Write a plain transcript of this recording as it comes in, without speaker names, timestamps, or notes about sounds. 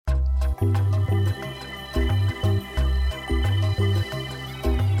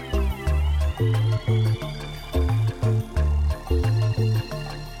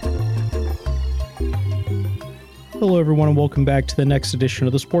everyone, and welcome back to the next edition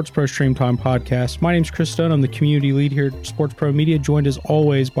of the Sports Pro Stream Time podcast. My name's Chris Stone. I'm the community lead here at Sports Pro Media, joined as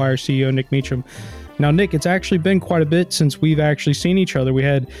always by our CEO, Nick Meacham. Now, Nick, it's actually been quite a bit since we've actually seen each other. We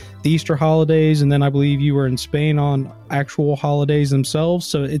had the Easter holidays, and then I believe you were in Spain on actual holidays themselves.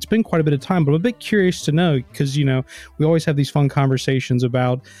 So it's been quite a bit of time, but I'm a bit curious to know because, we always have these fun conversations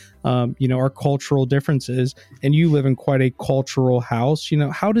about, our cultural differences, and you live in quite a cultural house.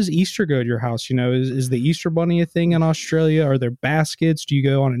 How does Easter go at your house? Is the Easter bunny a thing in Australia? Are there baskets? Do you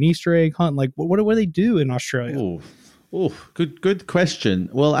go on an Easter egg hunt? Like, what do they do in Australia? Oh, good question.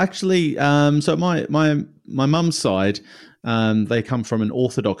 Well, actually, so my mum's side, they come from an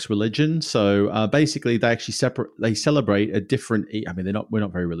Orthodox religion. So basically, they actually celebrate a different. We're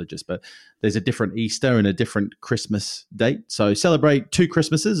not very religious, but there's a different Easter and a different Christmas date. So celebrate two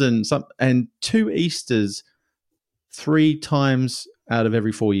Christmases and two Easters 3 times out of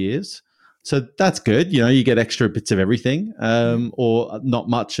every 4 years. So that's good. You get extra bits of everything, or not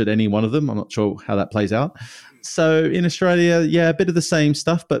much at any one of them. I'm not sure how that plays out. So in Australia, a bit of the same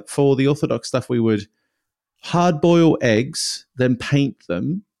stuff, but for the Orthodox stuff, we would hard boil eggs, then paint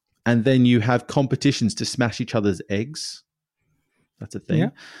them, and then you have competitions to smash each other's eggs. That's a thing. Yeah.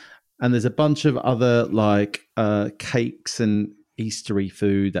 And there's a bunch of other cakes and Eastery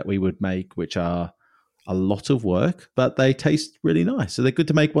food that we would make, which are a lot of work, but they taste really nice. So they're good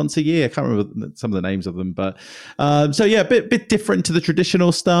to make once a year. I can't remember some of the names of them, but a bit different to the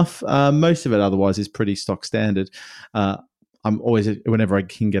traditional stuff. Most of it otherwise is pretty stock standard. I'm always, whenever I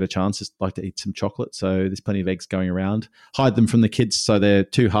can get a chance, just like to eat some chocolate. So there's plenty of eggs going around. Hide them from the kids so they're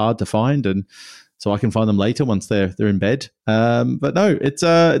too hard to find, and so I can find them later once they're in bed. But no, it's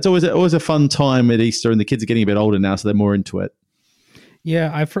always a fun time at Easter, and the kids are getting a bit older now, so they're more into it.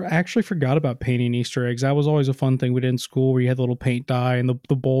 Yeah, I actually forgot about painting Easter eggs. That was always a fun thing we did in school, where you had the little paint dye and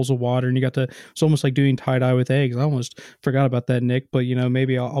the bowls of water, and it's almost like doing tie-dye with eggs. I almost forgot about that, Nick, but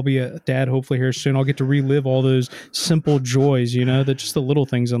maybe I'll be a dad hopefully here soon. I'll get to relive all those simple joys, just the little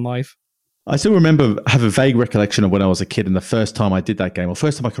things in life. I still have a vague recollection of when I was a kid and the first time I did that game, or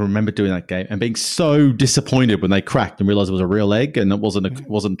first time I can remember doing that game and being so disappointed when they cracked and realized it was a real egg and it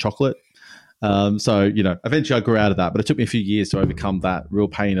wasn't chocolate. Eventually I grew out of that, but it took me a few years to overcome that real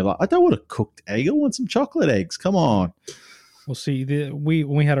pain of I don't want a cooked egg. I want some chocolate eggs. Come on. Well, see, when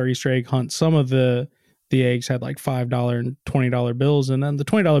we had our Easter egg hunt, some of the eggs had like $5 and $20 bills, and then the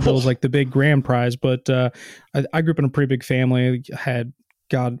 $20 bill is like the big grand prize. But I grew up in a pretty big family.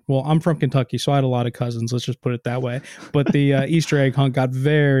 I'm from Kentucky, so I had a lot of cousins. Let's just put it that way. But the Easter egg hunt got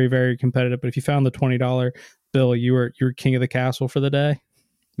very, very competitive. But if you found the $20 bill, you were king of the castle for the day.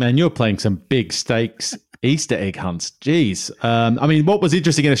 Man, you're playing some big stakes Easter egg hunts. Jeez. What was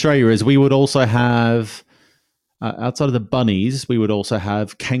interesting in Australia is we would also have, outside of the bunnies, we would also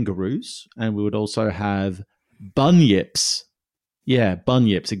have kangaroos, and we would also have bunyips. Yeah,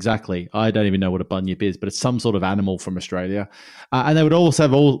 bunyips, exactly. I don't even know what a bunyip is, but it's some sort of animal from Australia. And they would also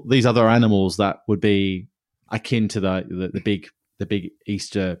have all these other animals that would be akin to the big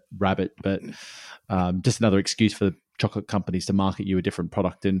Easter rabbit, but just another excuse for chocolate companies to market you a different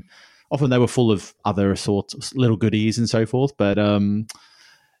product, and often they were full of other sorts, little goodies and so forth. But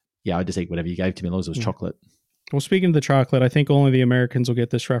I just eat whatever you gave to me as long as it was chocolate. Well, speaking of the chocolate, I think only the Americans will get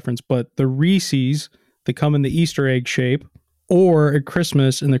this reference, but the Reese's that come in the Easter egg shape or at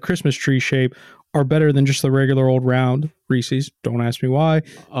Christmas in the Christmas tree shape are better than just the regular old round Reese's. Don't ask me why.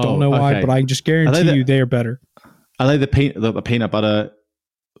 Don't know why, but I just guarantee you they are better. Are they the peanut butter?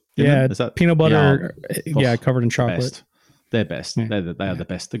 Yeah, peanut butter. Covered in chocolate. Best. They're best. Yeah. They are the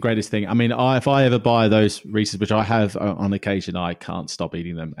best. The greatest thing. If I ever buy those Reese's, which I have on occasion, I can't stop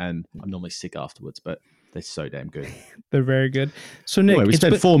eating them, and I'm normally sick afterwards. But they're so damn good. They're very good. So Nick, we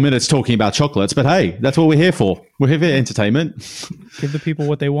spent 4 minutes talking about chocolates, but hey, that's what we're here for. We're here for entertainment. Give the people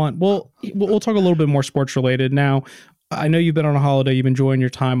what they want. Well, we'll talk a little bit more sports related now. I know you've been on a holiday, you've been enjoying your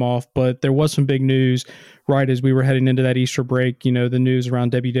time off, but there was some big news right as we were heading into that Easter break, the news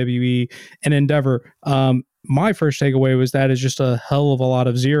around WWE and Endeavor. My first takeaway was that is just a hell of a lot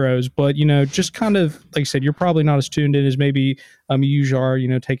of zeros, but, just kind of, like I said, you're probably not as tuned in as maybe you usually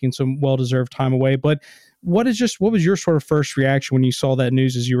are, taking some well-deserved time away. But what was your sort of first reaction when you saw that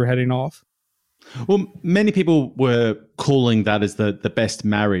news as you were heading off? Well, many people were calling that as the best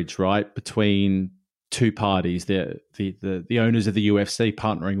marriage, right, between two parties, the owners of the UFC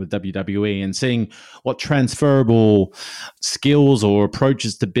partnering with WWE and seeing what transferable skills or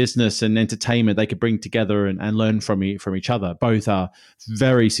approaches to business and entertainment they could bring together and learn from each other. Both are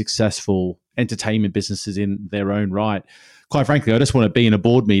very successful entertainment businesses in their own right. Quite frankly, I just want to be in a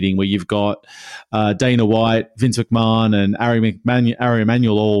board meeting where you've got Dana White, Vince McMahon, and Ari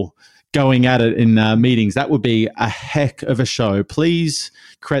Emanuel all going at it in meetings. That would be a heck of a show. Please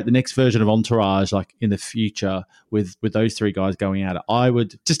create the next version of Entourage, like in the future, with those three guys going at it. I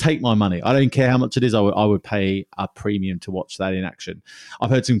would just take my money. I don't care how much it is. I would pay a premium to watch that in action. I've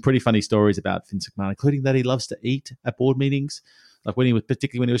heard some pretty funny stories about Vince McMahon, including that he loves to eat at board meetings. Like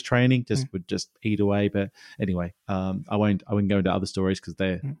particularly when he was training, would just eat away. But anyway, I wouldn't go into other stories because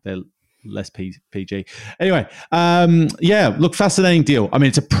they're less PG. Anyway, look, fascinating deal. I mean,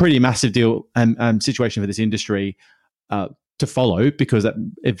 it's a pretty massive deal and situation for this industry to follow, because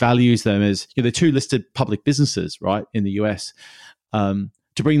it values them as, they're two listed public businesses, right, in the US. To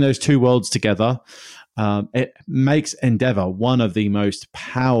bring those two worlds together, it makes Endeavor one of the most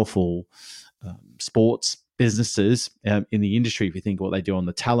powerful sports businesses in the industry. If you think what they do on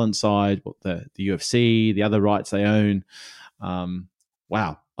the talent side, what the UFC, the other rights they own,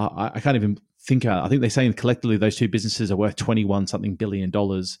 wow. I can't even think about it. I think they're saying collectively those two businesses are worth $21 billion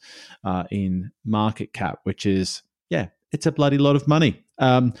in market cap, which is, it's a bloody lot of money.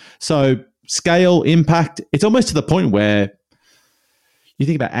 So scale, impact, it's almost to the point where you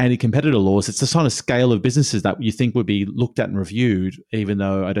think about anti-competitor laws, it's the kind of scale of businesses that you think would be looked at and reviewed, even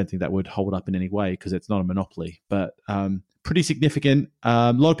though I don't think that would hold up in any way because it's not a monopoly. But pretty significant.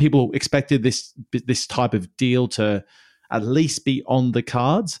 A lot of people expected this type of deal to at least be on the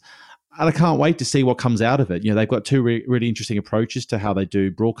cards. And I can't wait to see what comes out of it. They've got two really interesting approaches to how they do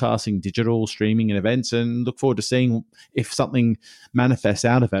broadcasting, digital, streaming, and events, and look forward to seeing if something manifests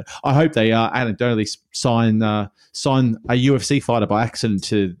out of it. I hope they anecdotally sign a UFC fighter by accident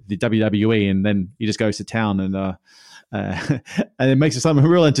to the WWE, and then he just goes to town and it makes it some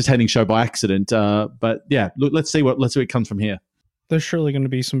real entertaining show by accident. But yeah, look, let's see what comes from here. There's surely going to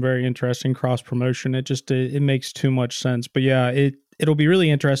be some very interesting cross promotion. It makes too much sense. But yeah, it'll be really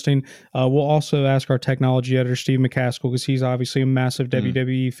interesting. We'll also ask our technology editor, Steve McCaskill, because he's obviously a massive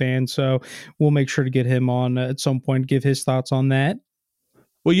WWE fan. So we'll make sure to get him on at some point, give his thoughts on that.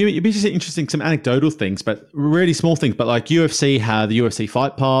 Well, it'd be just interesting, some anecdotal things, but really small things. But like UFC have the UFC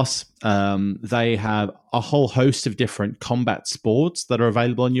Fight Pass. They have a whole host of different combat sports that are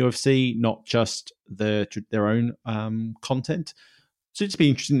available on UFC, not just their own content. So it'd just be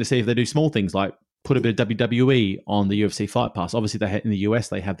interesting to see if they do small things like put a bit of WWE on the UFC Fight Pass. Obviously, in the US,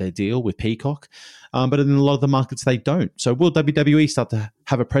 they have their deal with Peacock, but in a lot of the markets, they don't. So will WWE start to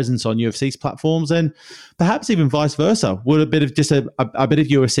have a presence on UFC's platforms, and perhaps even vice versa? Would a bit of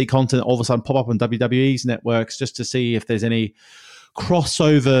UFC content all of a sudden pop up on WWE's networks just to see if there's any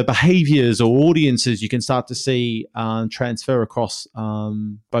crossover behaviors or audiences you can start to see transfer across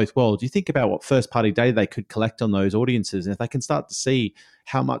both worlds? You think about what first-party data they could collect on those audiences, and if they can start to see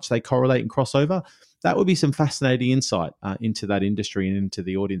how much they correlate and cross over, that would be some fascinating insight into that industry and into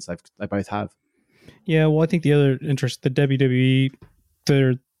the audience they both have. Yeah, well, I think the other interest, the WWE,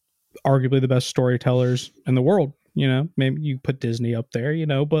 they're arguably the best storytellers in the world. Maybe you put Disney up there,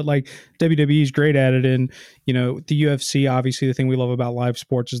 but like WWE is great at it. And, the UFC, obviously the thing we love about live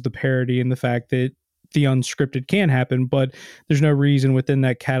sports is the parody and the fact that the unscripted can happen, but there's no reason within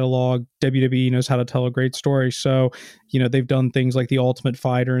that catalog. WWE knows how to tell a great story. So, they've done things like The Ultimate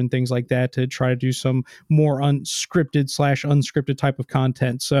Fighter and things like that to try to do some more unscripted type of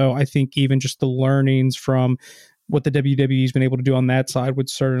content. So I think even just the learnings from what the WWE has been able to do on that side would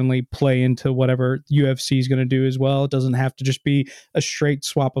certainly play into whatever UFC is going to do as well. It doesn't have to just be a straight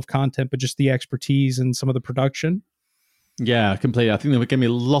swap of content, but just the expertise and some of the production. Yeah, completely. I think there going to be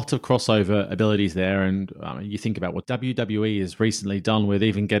a lot of crossover abilities there. And you think about what WWE has recently done with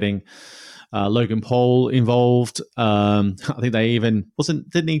even getting Logan Paul involved. I think they even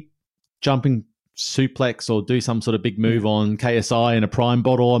didn't he jumping suplex or do some sort of big move on KSI in a Prime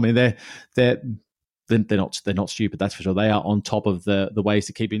bottle? I mean, they're not stupid, that's for sure. They are on top of the ways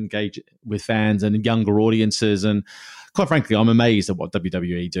to keep engaged with fans and younger audiences. And quite frankly, I'm amazed at what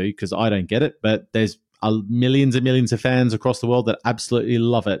WWE do, because I don't get it, but there's millions and millions of fans across the world that absolutely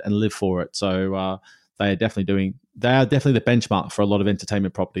love it and live for it. So they are definitely the benchmark for a lot of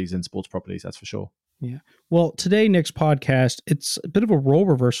entertainment properties and sports properties, that's for sure. Yeah. Well, today, Nick's podcast, it's a bit of a role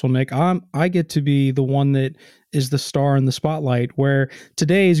reversal, Nick. I get to be the one that is the star in the spotlight, where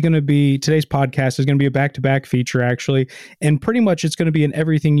today's podcast is going to be a back-to-back feature, actually. And pretty much it's going to be in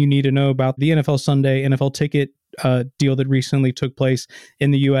everything you need to know about the NFL Sunday NFL ticket deal that recently took place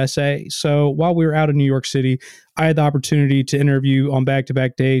in the USA. So while we were out in New York City, I had the opportunity to interview on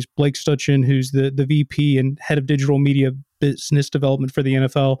back-to-back days Blake Stutchin, who's the VP and head of digital media business development for the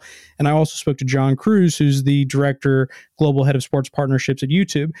NFL. And I also spoke to John Cruz, who's the director, global head of sports partnerships at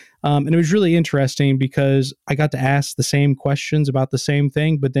YouTube. And it was really interesting because I got to ask the same questions about the same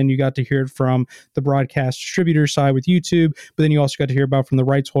thing, but then you got to hear it from the broadcast distributor side with YouTube, but then you also got to hear about from the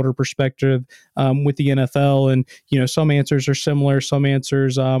rights holder perspective with the NFL. And, some answers are similar, some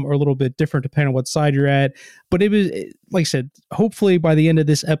answers are a little bit different depending on what side you're at. But it was, like I said, hopefully by the end of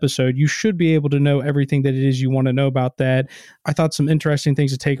this episode, you should be able to know everything that it is you want to know about that. I thought some interesting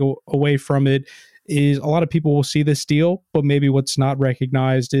things to take away from it is a lot of people will see this deal, but maybe what's not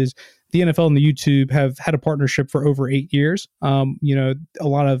recognized is the NFL and the YouTube have had a partnership for over 8 years. A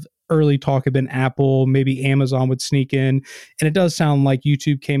lot of early talk had been Apple, maybe Amazon would sneak in. And it does sound like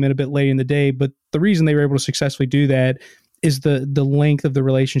YouTube came in a bit late in the day, but the reason they were able to successfully do that is the length of the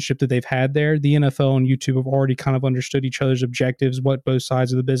relationship that they've had there. The NFL and YouTube have already kind of understood each other's objectives, what both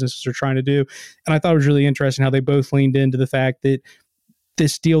sides of the businesses are trying to do. And I thought it was really interesting how they both leaned into the fact that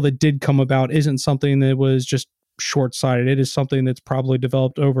this deal that did come about isn't something that was just short-sighted. It is something that's probably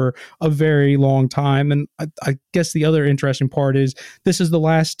developed over a very long time. And I guess the other interesting part is this is the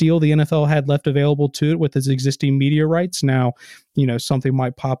last deal the NFL had left available to it with its existing media rights. Now, something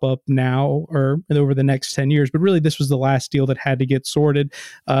might pop up now or over the next 10 years, but really this was the last deal that had to get sorted.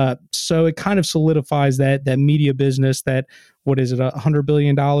 So it kind of solidifies that media business that, what is it, $100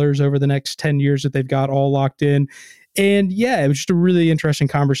 billion over the next 10 years that they've got all locked in. And yeah, it was just a really interesting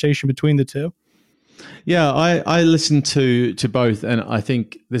conversation between the two. Yeah, I listened to both, and I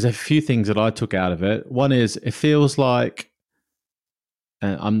think there's a few things that I took out of it. One is it feels like, they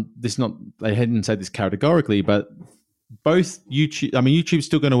hadn't said this categorically, but both YouTube's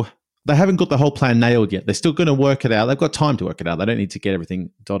still going to, they haven't got the whole plan nailed yet. They're still going to work it out. They've got time to work it out. They don't need to get everything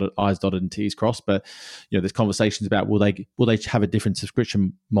I's dotted and T's crossed. But there's conversations about will they have a different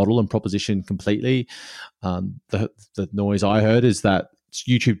subscription model and proposition completely. The noise I heard is that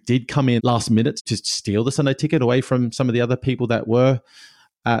YouTube did come in last minute to steal the Sunday ticket away from some of the other people that were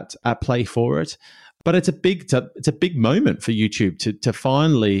at play for it. But it's a big moment for YouTube to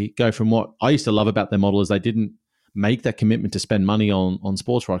finally go from what I used to love about their model is they didn't make that commitment to spend money on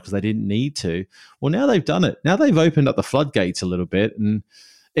sports rights because they didn't need to. Well, now they've done it. Now they've opened up the floodgates a little bit. And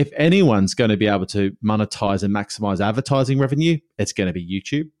if anyone's going to be able to monetize and maximize advertising revenue, it's going to be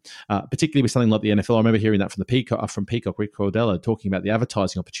YouTube, particularly with something like the NFL. I remember hearing that from Peacock, Rick Cordella, talking about the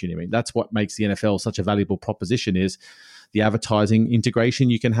advertising opportunity. I mean, that's what makes the NFL such a valuable proposition is the advertising integration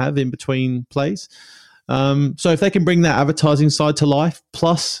you can have in between plays. So if they can bring that advertising side to life,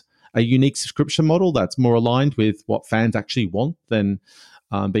 plus a unique subscription model that's more aligned with what fans actually want than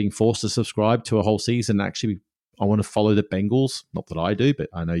being forced to subscribe to a whole season. Actually, I want to follow the Bengals. Not that I do, but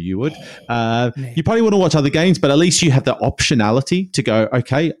I know you would. You probably want to watch other games, but at least you have the optionality to go,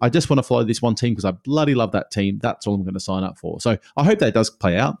 okay, I just want to follow this one team because I bloody love that team. That's all I'm going to sign up for. So I hope that does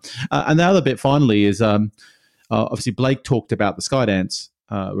play out. And the other bit finally is obviously Blake talked about the Skydance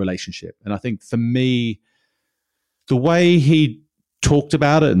relationship. And I think for me, the way he talked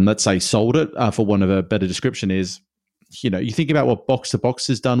about it and let's say sold it, for one of a better description, is you think about what Box to Box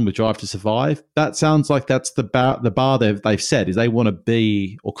has done with Drive to Survive. That sounds like that's the bar they've set is they want to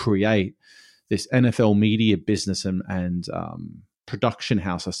be or create this NFL media business and production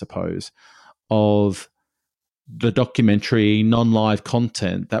house, I suppose, of the documentary, non-live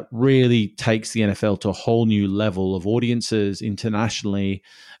content that really takes the NFL to a whole new level of audiences internationally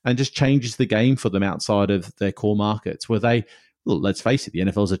and just changes the game for them outside of their core markets where they, well, let's face it, the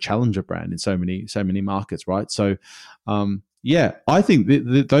NFL is a challenger brand in so many markets, right? So, I think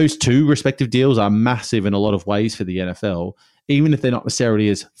those two respective deals are massive in a lot of ways for the NFL. Even if they're not necessarily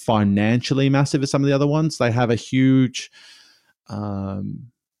as financially massive as some of the other ones, they have a huge, a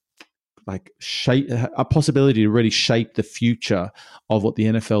possibility to really shape the future of what the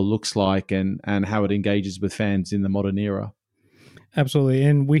NFL looks like and how it engages with fans in the modern era. Absolutely.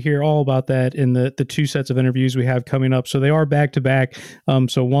 And we hear all about that in the two sets of interviews we have coming up. So they are back to back.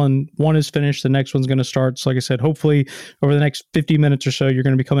 So one is finished. The next one's going to start. So like I said, hopefully over the next 50 minutes or so, you're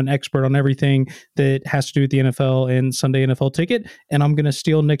going to become an expert on everything that has to do with the NFL and Sunday NFL Ticket. And I'm going to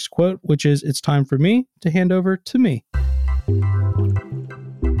steal Nick's quote, which is, it's time for me to hand over to me.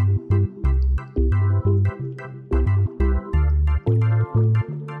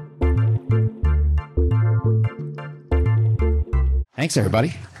 Thanks,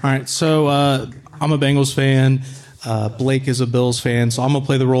 everybody. All right, so I'm a Bengals fan. Blake is a Bills fan, so I'm going to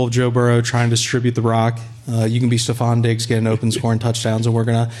play the role of Joe Burrow trying to distribute the rock. You can be Stephon Diggs getting open scoring touchdowns, and we're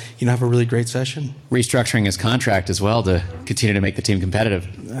going to have a really great session. Restructuring his contract as well to continue to make the team competitive.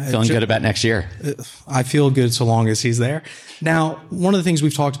 Feeling good about next year. I feel good so long as he's there. Now, one of the things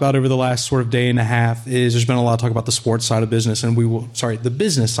we've talked about over the last sort of day and a half is there's been a lot of talk about the sports side of business, and the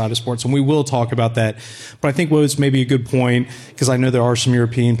business side of sports, and we will talk about that. But I think what was maybe a good point, because I know there are some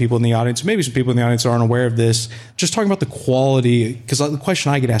European people in the audience, maybe some people in the audience that aren't aware of this, just talking about the quality, because the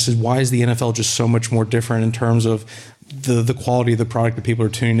question I get asked is, why is the NFL just so much more different in terms of the quality of the product that people are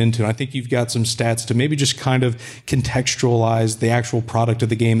tuning into? And I think you've got some stats to maybe just kind of contextualize the actual product of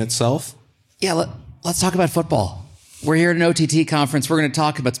the game itself. Yeah, let's talk about football. We're here at an OTT conference. We're going to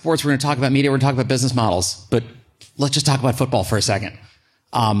talk about sports. We're going to talk about media. We're going to talk about business models. But let's just talk about football for a second.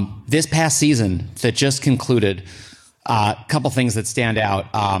 This past season that just concluded, a couple things that stand out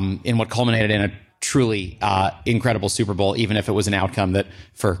in what culminated in a truly incredible Super Bowl, even if it was an outcome that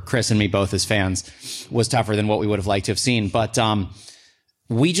for Chris and me both as fans was tougher than what we would have liked to have seen. But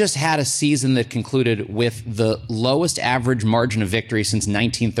we just had a season that concluded with the lowest average margin of victory since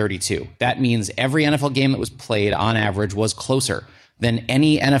 1932. That means every NFL game that was played on average was closer than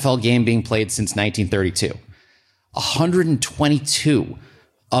any NFL game being played since 1932. 122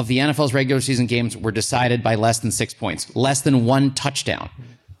 of the NFL's regular season games were decided by less than 6 points. Less than one touchdown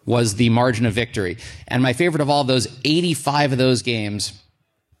was the margin of victory. And my favorite of all of those, 85 of those games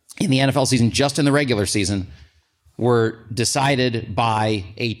in the NFL season, just in the regular season, were decided by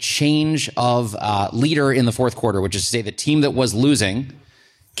a change of leader in the fourth quarter, which is to say the team that was losing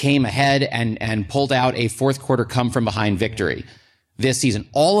came ahead and pulled out a fourth quarter come from behind victory this season.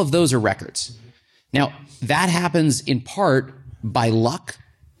 All of those are records. Now, that happens in part by luck,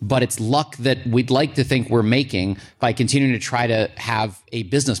 but it's luck that we'd like to think we're making by continuing to try to have a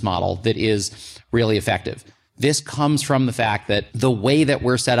business model that is really effective. This comes from the fact that the way that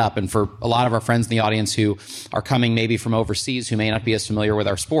we're set up, and for a lot of our friends in the audience who are coming maybe from overseas who may not be as familiar with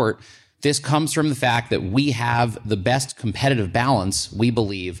our sport, this comes from the fact that we have the best competitive balance, we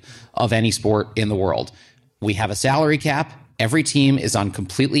believe, of any sport in the world. We have a salary cap. Every team is on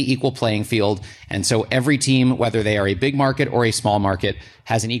completely equal playing field. And so every team, whether they are a big market or a small market,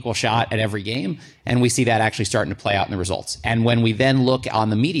 has an equal shot at every game. And we see that actually starting to play out in the results. And when we then look on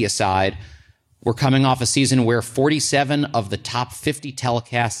the media side, we're coming off a season where 47 of the top 50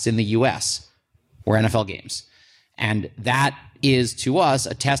 telecasts in the US were NFL games. And that is, to us,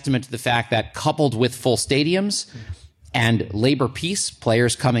 a testament to the fact that coupled with full stadiums and labor peace,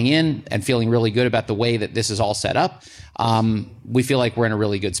 players coming in and feeling really good about the way that this is all set up, we feel like we're in a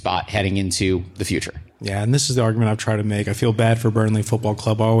really good spot heading into the future. Yeah, and this is the argument I've tried to make. I feel bad for Burnley Football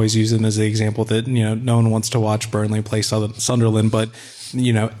Club. I always use them as the example that, no one wants to watch Burnley play Sunderland, but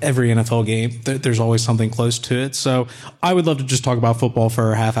every NFL game, there's always something close to it. So I would love to just talk about football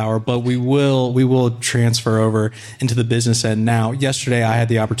for a half hour, but we will transfer over into the business end now. Yesterday, I had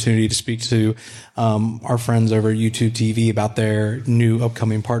the opportunity to speak to our friends over at YouTube TV about their new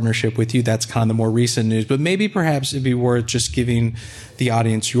upcoming partnership with you. That's kind of the more recent news, but maybe perhaps it'd be worth just giving the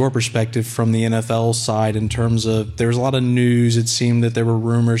audience your perspective from the NFL side in terms of there's a lot of news. It seemed that there were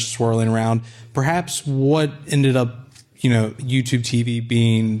rumors swirling around. Perhaps what ended up YouTube TV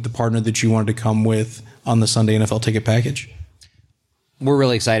being the partner that you wanted to come with on the Sunday NFL ticket package? We're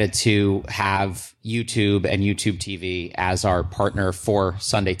really excited to have YouTube and YouTube TV as our partner for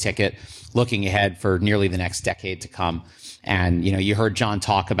Sunday Ticket, looking ahead for nearly the next decade to come. And, you heard John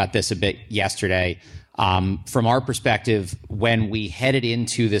talk about this a bit yesterday. From our perspective, when we headed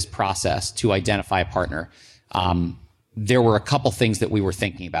into this process to identify a partner, there were a couple things that we were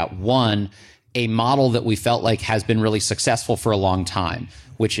thinking about. One, a model that we felt like has been really successful for a long time,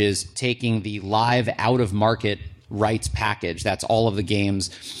 which is taking the live out-of-market rights package. That's all of the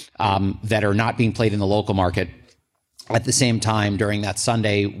games that are not being played in the local market at the same time during that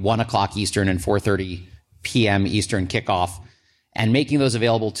Sunday 1 o'clock Eastern and 4:30 p.m. Eastern kickoff, and making those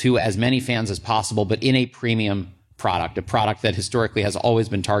available to as many fans as possible, but in a premium product, a product that historically has always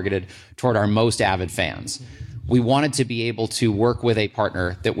been targeted toward our most avid fans. We wanted to be able to work with a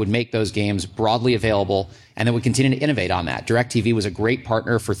partner that would make those games broadly available and that would continue to innovate on that. DirecTV was a great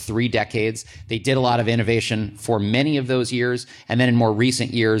partner for 3 decades. They did a lot of innovation for many of those years. And then in more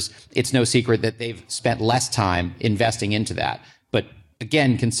recent years, it's no secret that they've spent less time investing into that. But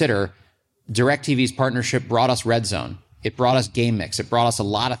again, consider DirecTV's partnership brought us Red Zone. It brought us Game Mix. It brought us a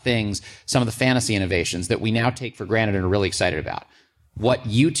lot of things, some of the fantasy innovations that we now take for granted and are really excited about. What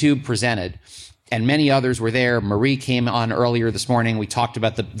YouTube presented and many others were there. Marie came on earlier this morning. We talked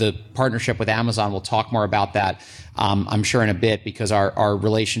about the partnership with Amazon. We'll talk more about that, I'm sure, in a bit, because our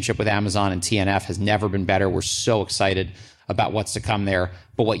relationship with Amazon and TNF has never been better. We're so excited about what's to come there.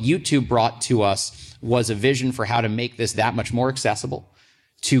 But what YouTube brought to us was a vision for how to make this that much more accessible,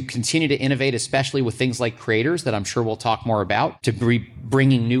 to continue to innovate, especially with things like creators that I'm sure we'll talk more about, to be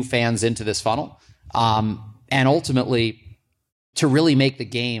bringing new fans into this funnel, and ultimately to really make the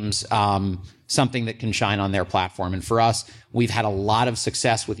games something that can shine on their platform. And for us, we've had a lot of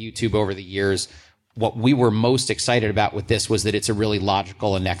success with YouTube over the years. What we were most excited about with this was that it's a really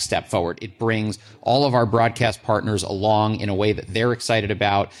logical and next step forward. It brings all of our broadcast partners along in a way that they're excited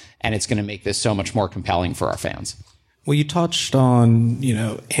about, and it's going to make this so much more compelling for our fans. Well, you touched on,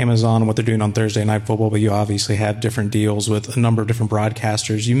 Amazon and what they're doing on Thursday Night Football, but you obviously have different deals with a number of different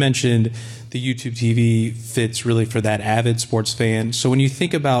broadcasters. You mentioned the YouTube TV fits really for that avid sports fan. So when you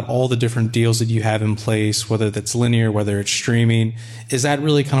think about all the different deals that you have in place, whether that's linear, whether it's streaming, is that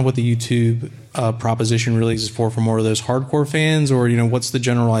really kind of what the YouTube proposition really is for more of those hardcore fans? Or, what's the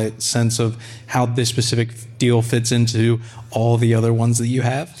general sense of how this specific deal fits into all the other ones that you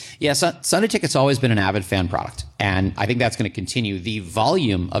have? Yeah, Sunday Ticket's always been an avid fan product, and I think that's going to continue. The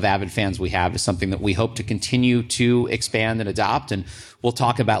volume of avid fans we have is something that we hope to continue to expand and adopt, and we'll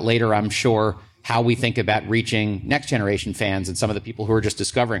talk about later, I'm sure, how we think about reaching next generation fans and some of the people who are just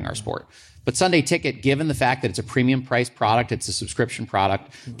discovering our sport. But Sunday Ticket, given the fact that it's a premium priced product, it's a subscription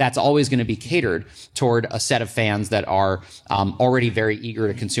product, that's always going to be catered toward a set of fans that are already very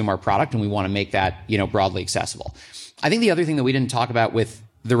eager to consume our product, and we want to make that broadly accessible. I think the other thing that we didn't talk about with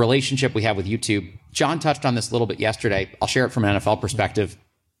the relationship we have with YouTube, John touched on this a little bit yesterday, I'll share it from an NFL perspective,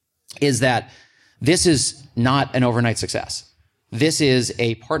 is that this is not an overnight success. This is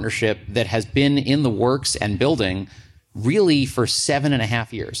a partnership that has been in the works and building really for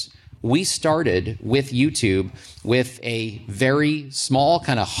 7.5 years. We started with YouTube with a very small,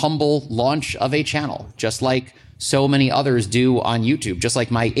 kind of humble launch of a channel, just like so many others do on YouTube, just like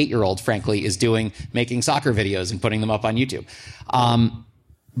my 8-year-old, frankly, is doing, making soccer videos and putting them up on YouTube.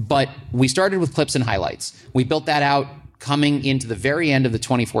 But we started with clips and highlights. We built that out coming into the very end of the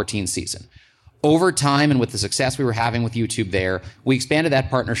 2014 season. Over time, and with the success we were having with YouTube there, we expanded that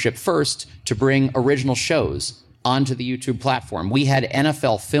partnership first to bring original shows onto the YouTube platform. We had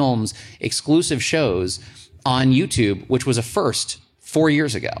NFL Films exclusive shows on YouTube, which was a first 4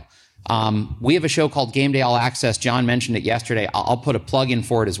 years ago. We have a show called Game Day All Access. John mentioned it yesterday. I'll put a plug in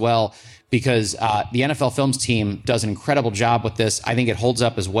for it as well, because the NFL Films team does an incredible job with this. I think it holds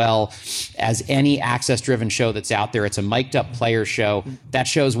up as well as any access-driven show that's out there. It's a mic'd-up player show. That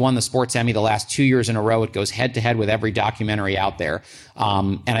show's won the Sports Emmy the last 2 years in a row. It goes head-to-head with every documentary out there.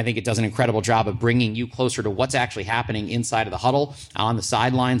 And I think it does an incredible job of bringing you closer to what's actually happening inside of the huddle, on the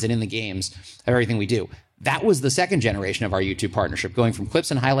sidelines, and in the games, everything we do. That was the second generation of our YouTube partnership, going from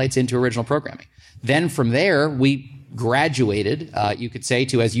clips and highlights into original programming. Then from there, we graduated, you could say,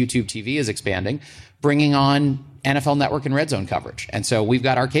 to, as YouTube TV is expanding, bringing on NFL Network and Red Zone coverage. And so we've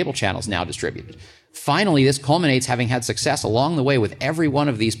got our cable channels now distributed. Finally, this culminates, having had success along the way with every one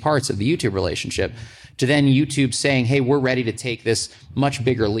of these parts of the YouTube relationship, to then YouTube saying, hey, we're ready to take this much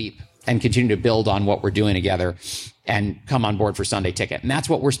bigger leap and continue to build on what we're doing together and come on board for Sunday Ticket. And that's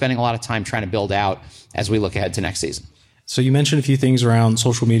what we're spending a lot of time trying to build out as we look ahead to next season. So you mentioned a few things around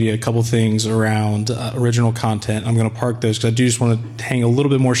social media, a couple things around original content. I'm going to park those because I do just want to hang a little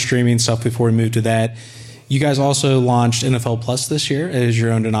bit more streaming stuff before we move to that. You guys also launched NFL Plus this year as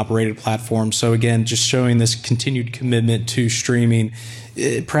your owned and operated platform. So again, just showing this continued commitment to streaming.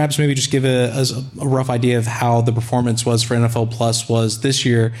 Perhaps maybe just give a rough idea of how the performance was for NFL Plus was this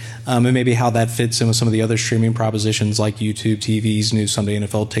year, and maybe how that fits in with some of the other streaming propositions like YouTube TV's new Sunday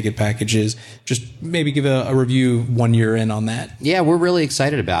NFL ticket packages. Just maybe give a review 1 year in on that. Yeah, we're really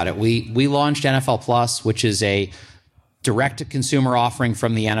excited about it. We launched NFL Plus, which is a direct-to-consumer offering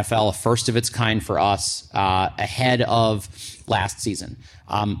from the NFL, a first of its kind for us, ahead of last season.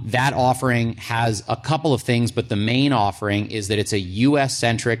 That offering has a couple of things, but the main offering is that it's a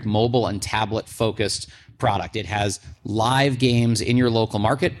US-centric, mobile and tablet-focused product. It has live games in your local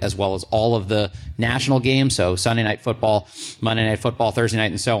market, as well as all of the national games, so Sunday Night Football, Monday Night Football, Thursday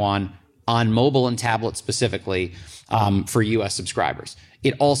night, and so on mobile and tablet specifically for US subscribers.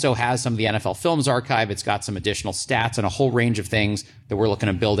 It also has some of the NFL Films archive. It's got some additional stats and a whole range of things that we're looking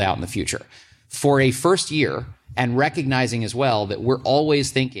to build out in the future. For a first year, and recognizing as well that we're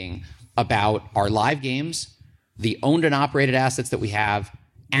always thinking about our live games, the owned and operated assets that we have,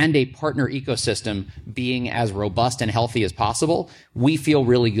 and a partner ecosystem being as robust and healthy as possible, we feel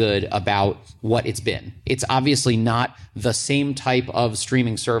really good about what it's been. It's obviously not the same type of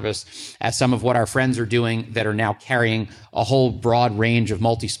streaming service as some of what our friends are doing that are now carrying a whole broad range of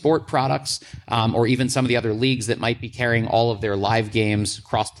multi-sport products, or even some of the other leagues that might be carrying all of their live games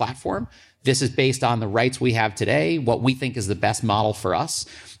cross-platform. This is based on the rights we have today, what we think is the best model for us,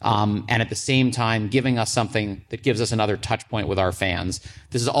 and at the same time giving us something that gives us another touch point with our fans.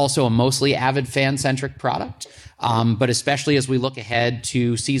 This is also a mostly avid fan-centric product, but especially as we look ahead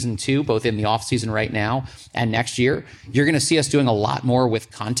to season 2, both in the off-season right now and next year, you're going to see us doing a lot more with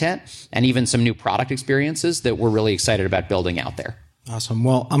content and even some new product experiences that we're really excited about building out there. Awesome.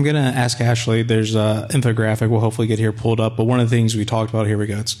 Well, I'm going to ask Ashley. There's an infographic we'll hopefully get here pulled up. But one of the things we talked about, here we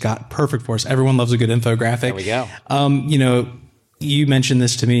go. It's got perfect for us. Everyone loves a good infographic. There we go. You know, you mentioned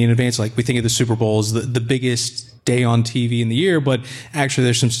this to me in advance. Like, we think of the Super Bowl as the biggest day on TV in the year, but actually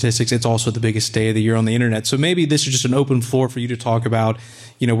there's some statistics. It's also the biggest day of the year on the internet. So maybe this is just an open floor for you to talk about.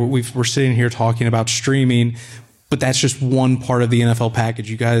 You know, we're sitting here talking about streaming, but that's just one part of the NFL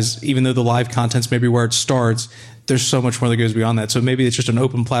package. You guys, even though the live content's maybe where it starts, there's so much more that goes beyond that. So maybe it's just an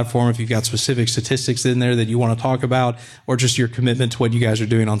open platform if you've got specific statistics in there that you want to talk about, or just your commitment to what you guys are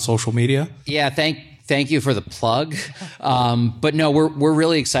doing on social media. Yeah, thank you for the plug. But no, we're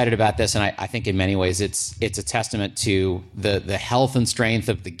really excited about this, and I think in many ways it's a testament to the health and strength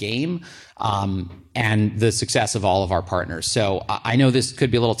of the game, and the success of all of our partners. So I know this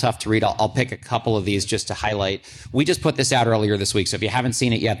could be a little tough to read. I'll pick a couple of these just to highlight. We just put this out earlier this week, so if you haven't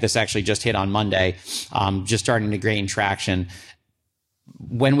seen it yet, this actually just hit on Monday, just starting to gain traction.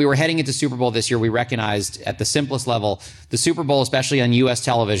 When we were heading into Super Bowl this year, we recognized at the simplest level, the Super Bowl, especially on U.S.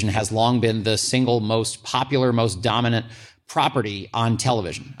 television, has long been the single most popular, most dominant property on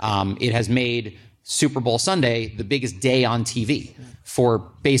television. It has made Super Bowl Sunday the biggest day on TV for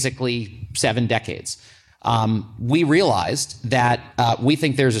basically 7 decades. We realized that we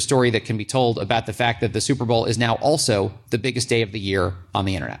think there's a story that can be told about the fact that the Super Bowl is now also the biggest day of the year on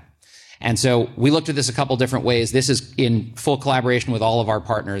the internet. And so we looked at this a couple different ways. This is in full collaboration with all of our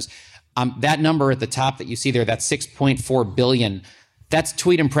partners. That number at the top that you see there, that's 6.4 billion. That's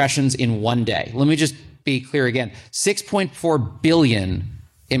tweet impressions in one day. Let me just be clear again. 6.4 billion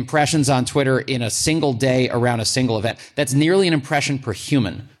impressions on Twitter in a single day around a single event. That's nearly an impression per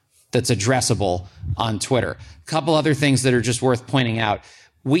human that's addressable on Twitter. A couple other things that are just worth pointing out.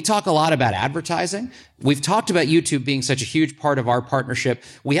 We talk a lot about advertising. We've talked about YouTube being such a huge part of our partnership.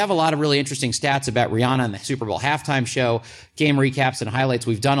 We have a lot of really interesting stats about Rihanna and the Super Bowl halftime show, game recaps and highlights.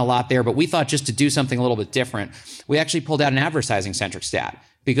 We've done a lot there, but we thought just to do something a little bit different, we actually pulled out an advertising-centric stat,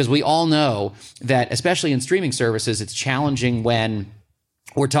 because we all know that, especially in streaming services, it's challenging when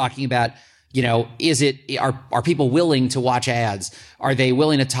we're talking about, you know, are people willing to watch ads? Are they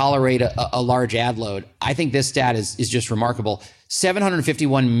willing to tolerate a large ad load? I think this stat is just remarkable.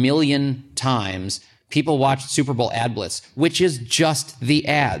 751 million times people watched Super Bowl ad blitz, which is just the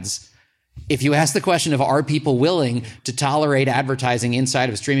ads. If you ask the question of are people willing to tolerate advertising inside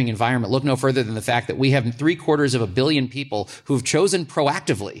of a streaming environment, look no further than the fact that we have 750 million people who've chosen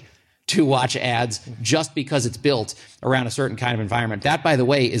proactively to watch ads just because it's built around a certain kind of environment. That, by the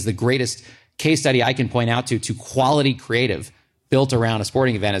way, is the greatest case study I can point out to quality creative built around a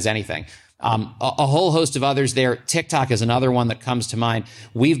sporting event as anything. A whole host of others there. TikTok is another one that comes to mind.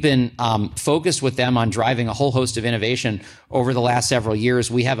 We've been focused with them on driving a whole host of innovation over the last several years.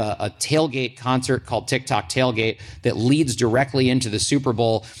 We have a tailgate concert called TikTok Tailgate that leads directly into the Super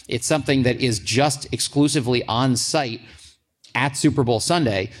Bowl. It's something that is just exclusively on site at Super Bowl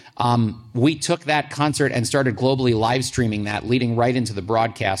Sunday. We took that concert and started globally live streaming that, leading right into the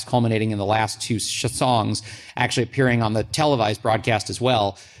broadcast, culminating in the last 2 songs actually appearing on the televised broadcast as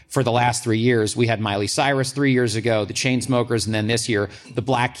well. For the last 3 years, we had Miley Cyrus 3 years ago, the Chainsmokers, and then this year, the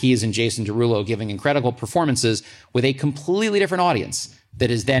Black Keys and Jason Derulo giving incredible performances with a completely different audience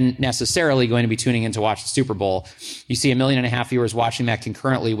that is then necessarily going to be tuning in to watch the Super Bowl. You see 1.5 million viewers watching that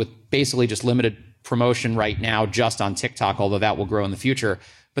concurrently with basically just limited promotion right now just on TikTok, although that will grow in the future.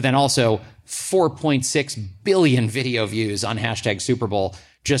 But then also 4.6 billion video views on hashtag Super Bowl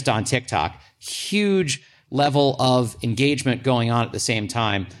just on TikTok. Huge level of engagement going on at the same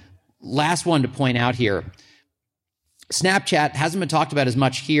time. Last one to point out here. Snapchat hasn't been talked about as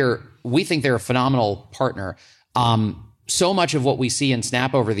much here. We think they're a phenomenal partner. So much of what we see in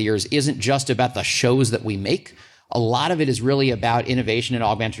Snap over the years isn't just about the shows that we make. A lot of it is really about innovation in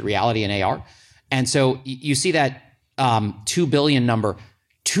augmented reality and AR. And so you see that 2 billion number,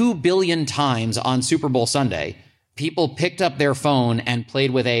 2 billion times on Super Bowl Sunday, people picked up their phone and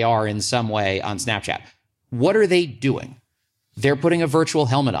played with AR in some way on Snapchat. What are they doing? they're putting a virtual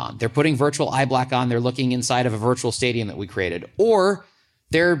helmet on. They're putting virtual eye black on. They're looking inside of a virtual stadium that we created. Or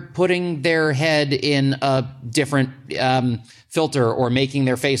they're putting their head in a different filter, or making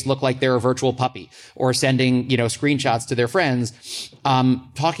their face look like they're a virtual puppy, or sending, screenshots to their friends,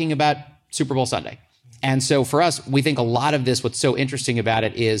 talking about Super Bowl Sunday. And so for us, we think a lot of this, what's so interesting about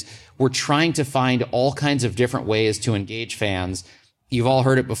it is we're trying to find all kinds of different ways to engage fans. You've all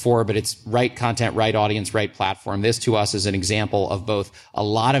heard it before, but it's right content, right audience, right platform. This to us is an example of both a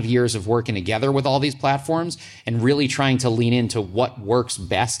lot of years of working together with all these platforms and really trying to lean into what works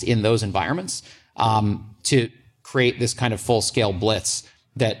best in those environments, to create this kind of full-scale blitz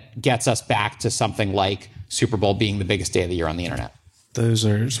that gets us back to something like Super Bowl being the biggest day of the year on the internet. Those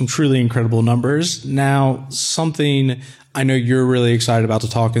are some truly incredible numbers. Now, something I know you're really excited about to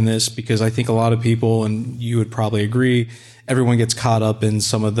talk in this, because I think a lot of people, and you would probably agree, everyone gets caught up in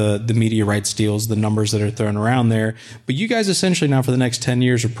some of the media rights deals, the numbers that are thrown around there. But you guys essentially now for the next 10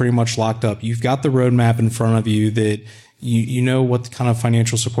 years are pretty much locked up. You've got the roadmap in front of you that you know what kind of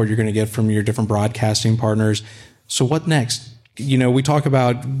financial support you're going to get from your different broadcasting partners. So what next?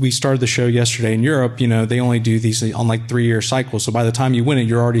 We started the show yesterday in Europe, they only do these on like 3-year cycles. So by the time you win it,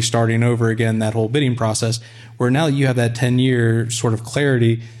 you're already starting over again, that whole bidding process, where now that you have that 10-year sort of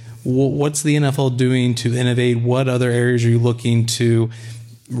clarity, what's the NFL doing to innovate? What other areas are you looking to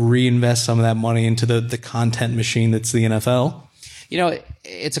reinvest some of that money into the content machine that's the NFL?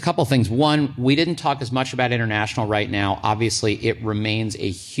 It's a couple things. One, we didn't talk as much about international right now. Obviously, it remains a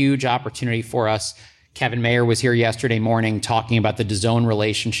huge opportunity for us. Kevin Mayer was here yesterday morning talking about the DAZN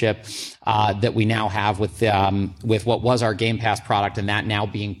relationship that we now have with what was our Game Pass product, and that now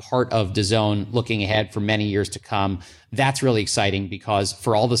being part of DAZN looking ahead for many years to come. That's really exciting, because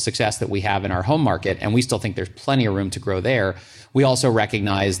for all the success that we have in our home market, and we still think there's plenty of room to grow there, we also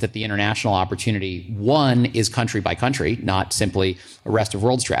recognize that the international opportunity, one, is country by country, not simply a rest of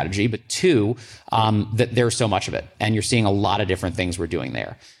world strategy, but two, that there's so much of it, and you're seeing a lot of different things we're doing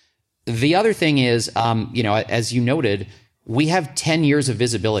there. The other thing is, as you noted, we have 10 years of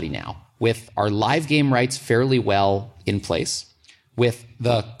visibility now with our live game rights fairly well in place, with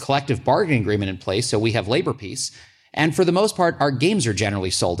the collective bargaining agreement in place, so we have labor peace. And for the most part, our games are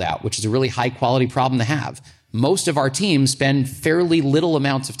generally sold out, which is a really high quality problem to have. Most of our teams spend fairly little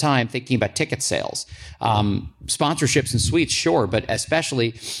amounts of time thinking about ticket sales. Sponsorships and suites, sure, but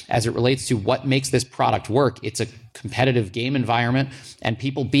especially as it relates to what makes this product work, it's a competitive game environment and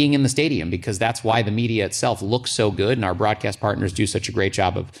people being in the stadium, because that's why the media itself looks so good and our broadcast partners do such a great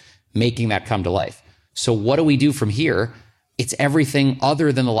job of making that come to life. So what do we do from here? It's everything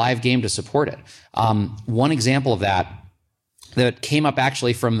other than the live game to support it. One example of that came up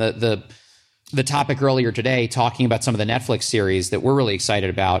actually from the topic earlier today, talking about some of the Netflix series that we're really excited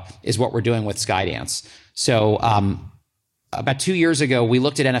about, is what we're doing with Skydance. So about 2 years ago, we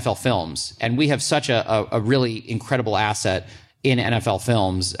looked at NFL Films, and we have such a really incredible asset in NFL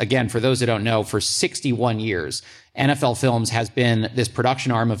Films. Again, for those that don't know, for 61 years, NFL Films has been this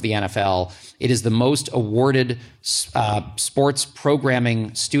production arm of the NFL. It is the most awarded sports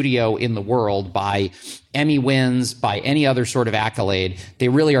programming studio in the world by Emmy wins, by any other sort of accolade. They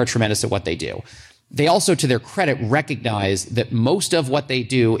really are tremendous at what they do. They also, to their credit, recognize that most of what they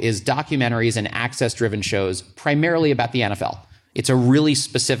do is documentaries and access-driven shows, primarily about the NFL. It's a really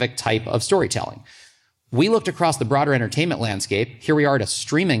specific type of storytelling. We looked across the broader entertainment landscape. Here we are at a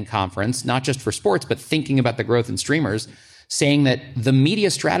streaming conference, not just for sports, but thinking about the growth in streamers, saying that the media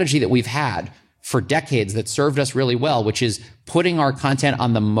strategy that we've had for decades that served us really well, which is putting our content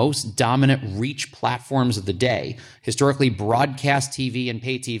on the most dominant reach platforms of the day, historically broadcast TV and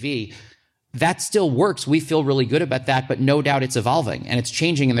pay TV, that still works. We feel really good about that, but no doubt it's evolving and it's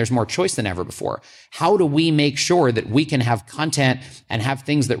changing and there's more choice than ever before. How do we make sure that we can have content and have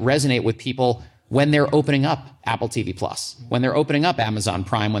things that resonate with people when they're opening up Apple TV Plus, when they're opening up Amazon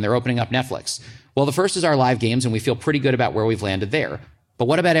Prime, when they're opening up Netflix? Well, the first is our live games, and we feel pretty good about where we've landed there. But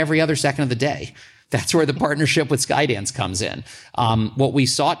what about every other second of the day? That's where the partnership with Skydance comes in. What we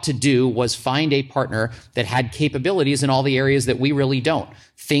sought to do was find a partner that had capabilities in all the areas that we really don't.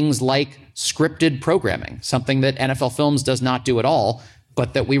 Things like scripted programming, something that NFL Films does not do at all,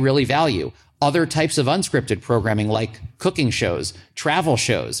 but that we really value. Other types of unscripted programming like cooking shows, travel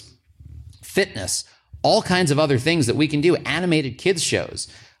shows, fitness, all kinds of other things that we can do, animated kids shows.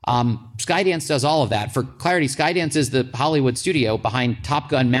 Skydance does all of that. For clarity, Skydance is the Hollywood studio behind Top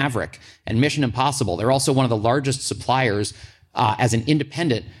Gun Maverick and Mission Impossible. They're also one of the largest suppliers as an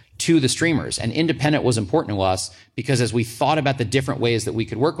independent to the streamers. And independent was important to us because as we thought about the different ways that we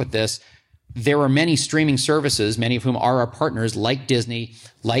could work with this, there are many streaming services, many of whom are our partners, like Disney,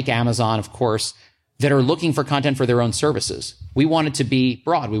 like Amazon, of course, that are looking for content for their own services. We want it to be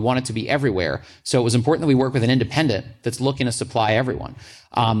broad. We want it to be everywhere. So it was important that we work with an independent that's looking to supply everyone.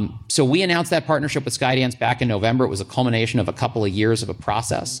 So we announced that partnership with Skydance back in November. It was a culmination of a couple of years of a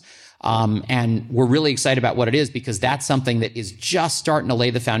process. And we're really excited about what it is, because that's something that is just starting to lay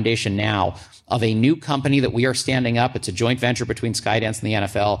the foundation now of a new company that we are standing up. It's a joint venture between Skydance and the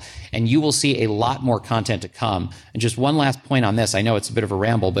NFL, and you will see a lot more content to come. And just one last point on this. I know it's a bit of a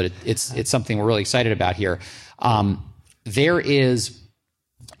ramble, but it's something we're really excited about here. There is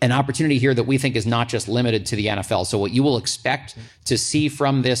an opportunity here that we think is not just limited to the NFL. So what you will expect to see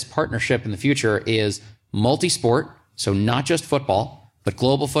from this partnership in the future is multi-sport. So not just football, but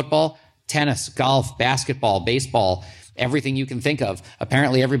global football, tennis, golf, basketball, baseball, everything you can think of.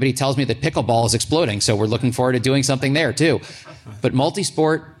 Apparently, everybody tells me that pickleball is exploding, so we're looking forward to doing something there too. But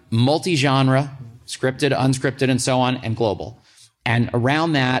multi-sport, multi-genre, scripted, unscripted, and so on, and global. And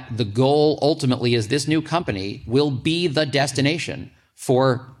around that, the goal ultimately is this new company will be the destination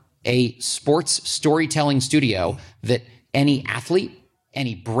for a sports storytelling studio that any athlete,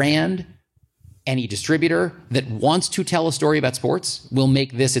 any brand, any distributor that wants to tell a story about sports will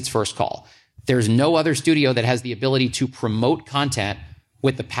make this its first call. There's no other studio that has the ability to promote content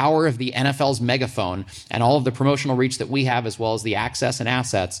with the power of the NFL's megaphone and all of the promotional reach that we have, as well as the access and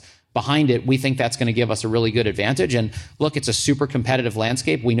assets behind it. We think that's going to give us a really good advantage. And look, it's a super competitive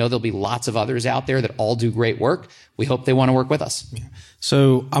landscape. We know there'll be lots of others out there that all do great work. We hope they want to work with us.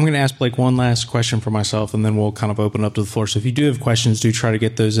 So I'm going to ask Blake one last question for myself, and then we'll kind of open up to the floor. So if you do have questions, do try to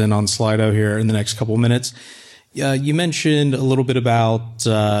get those in on Slido here in the next couple of minutes. You mentioned a little bit about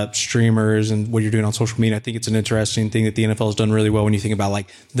streamers and what you're doing on social media. I think it's an interesting thing that the NFL has done really well when you think about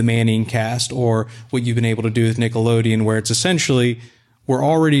like the Manning cast, or what you've been able to do with Nickelodeon, where it's essentially we're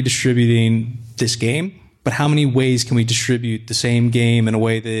already distributing this game, but how many ways can we distribute the same game in a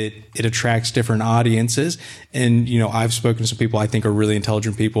way that it attracts different audiences? And, you know, I've spoken to some people I think are really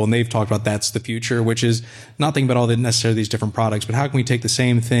intelligent people, and they've talked about that's the future, which is not thinking about all the necessarily these different products, but how can we take the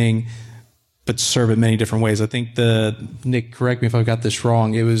same thing but serve it many different ways? I think Nick, correct me if I've got this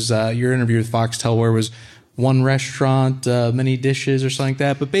wrong, it was your interview with Foxtel where it was one restaurant, many dishes or something like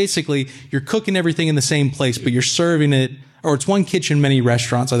that. But basically, you're cooking everything in the same place, but you're serving it, or it's one kitchen, many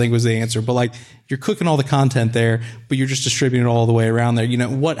restaurants, I think was the answer. But like, you're cooking all the content there, but you're just distributing it all the way around there. You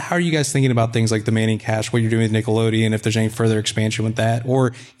know, how are you guys thinking about things like the Manning Cast, what you're doing with Nickelodeon, if there's any further expansion with that,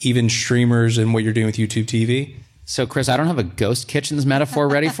 or even streamers and what you're doing with YouTube TV? So, Chris, I don't have a ghost kitchens metaphor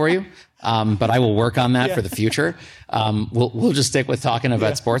ready for you, but I will work on that for the future. We'll just stick with talking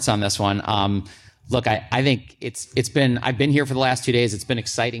about sports on this one. Look, I think I've been here for the last 2 days. It's been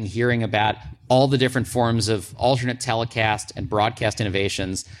exciting hearing about all the different forms of alternate telecast and broadcast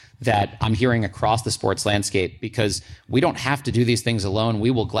innovations that I'm hearing across the sports landscape, because we don't have to do these things alone. We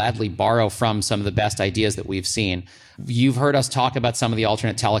will gladly borrow from some of the best ideas that we've seen. You've heard us talk about some of the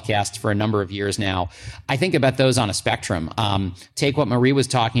alternate telecasts for a number of years now. I think about those on a spectrum. Take what Marie was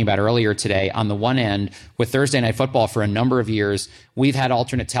talking about earlier today. On the one end, with Thursday Night Football for a number of years, we've had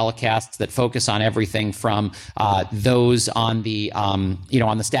alternate telecasts that focus on everything from those on the on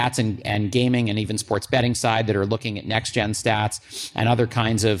the stats and gaming and even sports betting side that are looking at next gen stats and other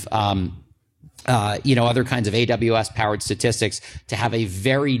kinds of other kinds of AWS powered statistics, to have a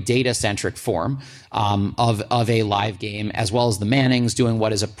very data centric form of a live game, as well as the Mannings doing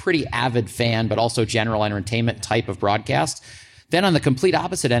what is a pretty avid fan, but also general entertainment type of broadcast. Then on the complete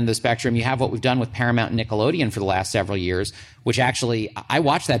opposite end of the spectrum, you have what we've done with Paramount and Nickelodeon for the last several years, which actually, I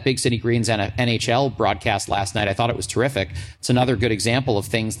watched that Big City Greens NHL broadcast last night. I thought it was terrific. It's another good example of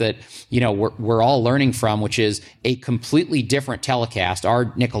things that, we're all learning from, which is a completely different telecast. Our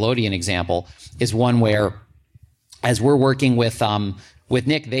Nickelodeon example is one where, as we're working with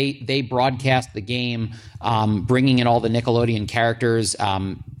Nick, they broadcast the game, bringing in all the Nickelodeon characters.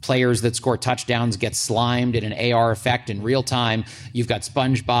 Players that score touchdowns get slimed in an AR effect in real time. You've got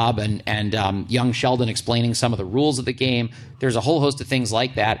SpongeBob and young Sheldon explaining some of the rules of the game. There's a whole host of things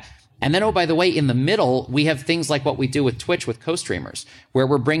like that. And then, oh, by the way, in the middle, we have things like what we do with Twitch with co-streamers, where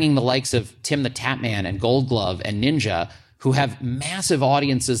we're bringing the likes of Tim the Tatman and Gold Glove and Ninja, who have massive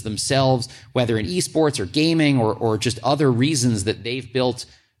audiences themselves, whether in esports or gaming or just other reasons that they've built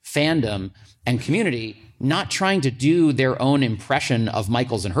fandom and community, not trying to do their own impression of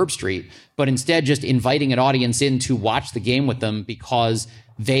Michaels and Herb Street, but instead just inviting an audience in to watch the game with them because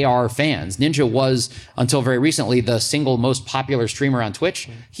they are fans. Ninja was, until very recently, the single most popular streamer on Twitch.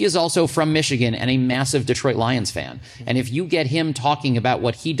 He is also from Michigan and a massive Detroit Lions fan. And if you get him talking about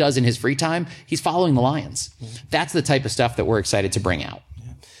what he does in his free time, he's following the Lions. That's the type of stuff that we're excited to bring out.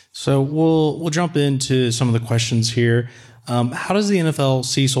 So we'll jump into some of the questions here. How does the NFL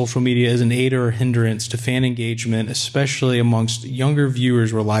see social media as an aid or hindrance to fan engagement, especially amongst younger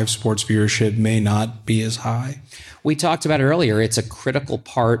viewers where live sports viewership may not be as high? We talked about it earlier. It's a critical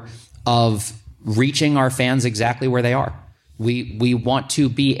part of reaching our fans exactly where they are. We want to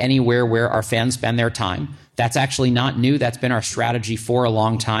be anywhere where our fans spend their time. That's actually not new. That's been our strategy for a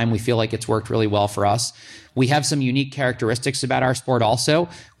long time. We feel like it's worked really well for us. We have some unique characteristics about our sport also.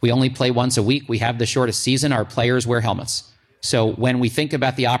 We only play once a week. We have the shortest season. Our players wear helmets. So when we think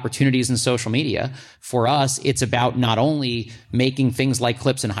about the opportunities in social media, for us, it's about not only making things like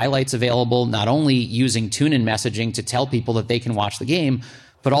clips and highlights available, not only using tune-in messaging to tell people that they can watch the game,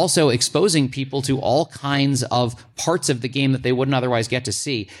 but also exposing people to all kinds of parts of the game that they wouldn't otherwise get to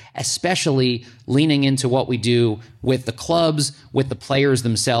see, especially leaning into what we do with the clubs, with the players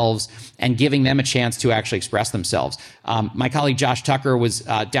themselves, and giving them a chance to actually express themselves. My colleague Josh Tucker was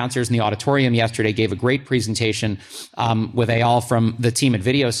downstairs in the auditorium yesterday, gave a great presentation with Eyal from the team at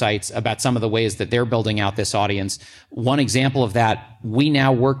Video Sites about some of the ways that they're building out this audience. One example of that, we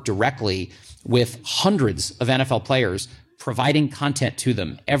now work directly with hundreds of NFL players, providing content to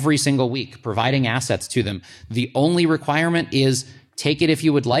them every single week, providing assets to them. The only requirement is take it if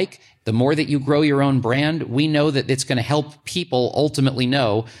you would like. The more that you grow your own brand, we know that it's going to help people ultimately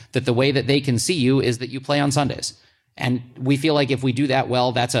know that the way that they can see you is that you play on Sundays. And we feel like if we do that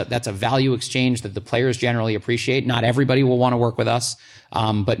well, that's a value exchange that the players generally appreciate. Not everybody will want to work with us,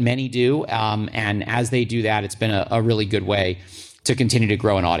 but many do. And as they do that, it's been a really good way to continue to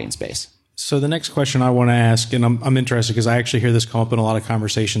grow an audience base. So the next question I want to ask, and I'm interested because I actually hear this come up in a lot of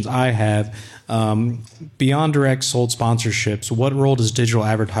conversations I have, beyond direct sold sponsorships, what role does digital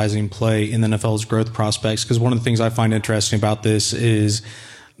advertising play in the NFL's growth prospects? Because one of the things I find interesting about this is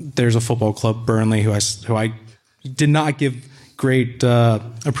there's a football club, Burnley, who I did not give great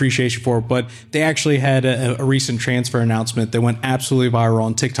appreciation for, but they actually had a recent transfer announcement that went absolutely viral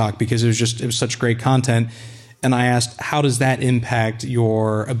on TikTok because it was such great content. And I asked, how does that impact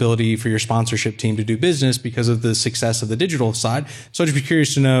your ability for your sponsorship team to do business because of the success of the digital side? So I'd just be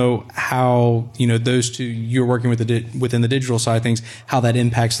curious to know how, those two, you're working with within the digital side of things, how that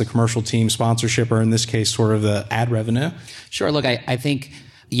impacts the commercial team sponsorship, or in this case, sort of the ad revenue. Sure. Look, I think,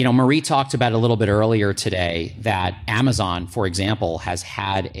 Marie talked about a little bit earlier today that Amazon, for example, has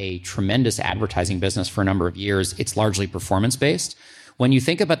had a tremendous advertising business for a number of years. It's largely performance-based. When you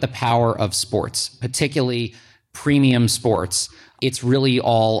think about the power of sports, particularly premium sports, it's really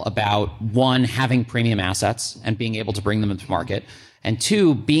all about, one, having premium assets and being able to bring them into market, and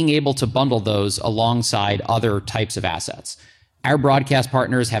two, being able to bundle those alongside other types of assets. Our broadcast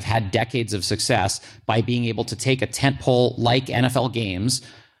partners have had decades of success by being able to take a tentpole like NFL games,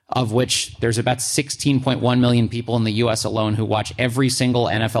 of which there's about 16.1 million people in the US alone who watch every single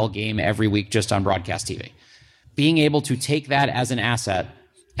NFL game every week just on broadcast TV. Being able to take that as an asset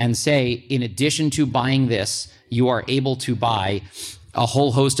and say, in addition to buying this, you are able to buy a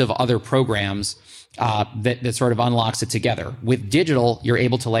whole host of other programs that sort of unlocks it together. With digital, you're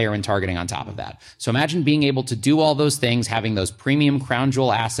able to layer in targeting on top of that. So imagine being able to do all those things, having those premium crown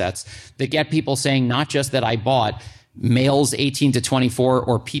jewel assets that get people saying not just that I bought males 18 to 24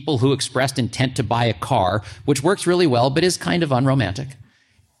 or people who expressed intent to buy a car, which works really well, but is kind of unromantic.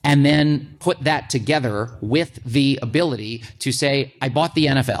 And then put that together with the ability to say, I bought the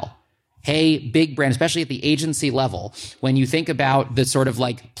NFL. Hey, big brand, especially at the agency level, when you think about the sort of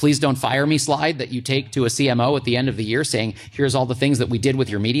like, please don't fire me slide that you take to a CMO at the end of the year saying, here's all the things that we did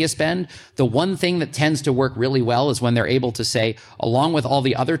with your media spend. The one thing that tends to work really well is when they're able to say, along with all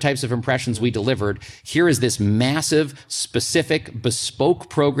the other types of impressions we delivered, here is this massive, specific, bespoke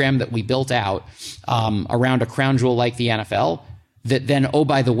program that we built out around a crown jewel like the NFL. That then, oh,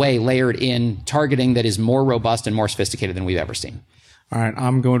 by the way, layered in targeting that is more robust and more sophisticated than we've ever seen. All right,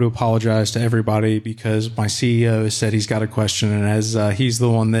 I'm going to apologize to everybody because my CEO said he's got a question, and as he's the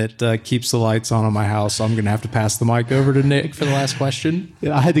one that keeps the lights on in my house, I'm going to have to pass the mic over to Nick for the last question.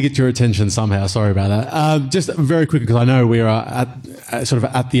 Yeah, I had to get your attention somehow. Sorry about that. Just very quickly, because I know we are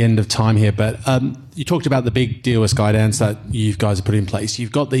at the end of time here, but you talked about the big deal with Skydance that you guys have put in place.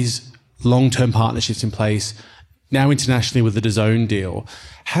 You've got these long-term partnerships in place now internationally with the DAZN deal.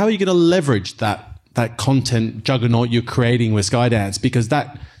 How are you going to leverage that content juggernaut you're creating with Skydance? Because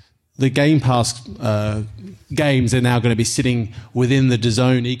the Game Pass games are now going to be sitting within the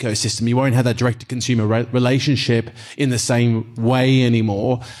DAZN ecosystem. You won't have that direct-to-consumer relationship in the same way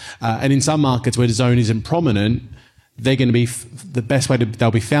anymore. And in some markets where DAZN isn't prominent, they're going to be the best way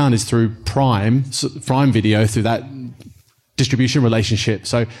they'll be found is through Prime Video, through that distribution relationship.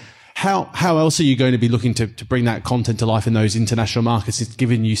 So how else are you going to be looking to bring that content to life in those international markets,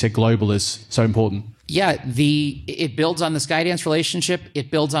 given you said global is so important? Yeah, it builds on the Skydance relationship.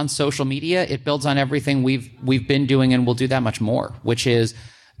 It builds on social media. It builds on everything we've been doing, and we'll do that much more. Which is,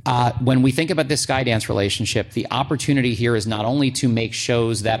 when we think about this Skydance relationship, the opportunity here is not only to make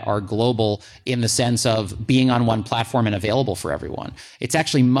shows that are global in the sense of being on one platform and available for everyone. It's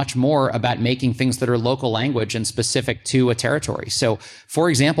actually much more about making things that are local language and specific to a territory. So, for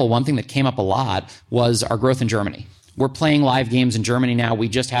example, one thing that came up a lot was our growth in Germany. We're playing live games in Germany now. We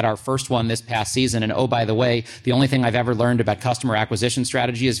just had our first one this past season. And oh, by the way, the only thing I've ever learned about customer acquisition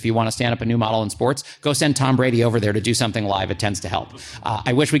strategy is if you want to stand up a new model in sports, go send Tom Brady over there to do something live. It tends to help.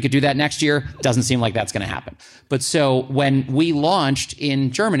 I wish we could do that next year. Doesn't seem like that's going to happen. But so when we launched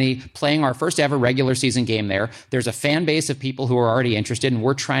in Germany, playing our first ever regular season game there's a fan base of people who are already interested, and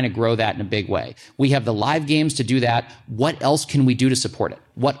we're trying to grow that in a big way. We have the live games to do that. What else can we do to support it?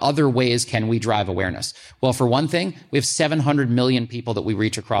 What other ways can we drive awareness? Well, for one thing, we have 700 million people that we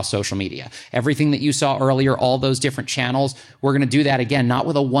reach across social media. Everything that you saw earlier, all those different channels, we're going to do that again, not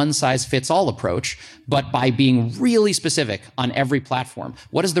with a one-size-fits-all approach, but by being really specific on every platform.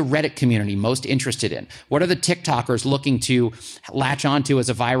 What is the Reddit community most interested in? What are the TikTokers looking to latch onto as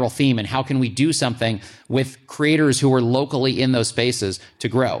a viral theme? And how can we do something with creators who are locally in those spaces to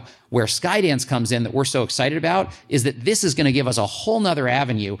grow? Where Skydance comes in that we're so excited about is that this is going to give us a whole nother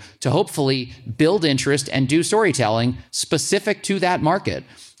avenue to hopefully build interest and do storytelling specific to that market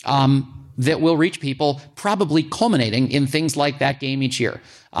that will reach people, probably culminating in things like that game each year.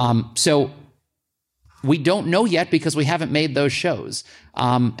 So we don't know yet because we haven't made those shows.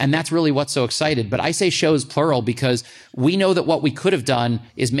 And that's really what's so excited. But I say shows plural because we know that what we could have done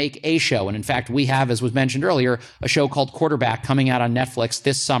is make a show. And in fact, we have, as was mentioned earlier, a show called Quarterback coming out on Netflix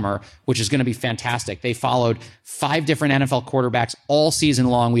this summer, which is going to be fantastic. They followed 5 different NFL quarterbacks all season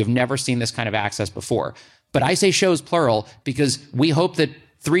long. We have never seen this kind of access before. But I say shows plural because we hope that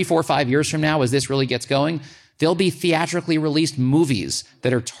 3, 4, 5 years from now, as this really gets going, there'll be theatrically released movies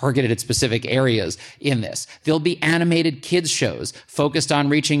that are targeted at specific areas in this. There'll be animated kids shows focused on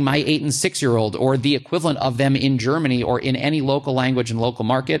reaching my 8 and 6-year-old or the equivalent of them in Germany or in any local language and local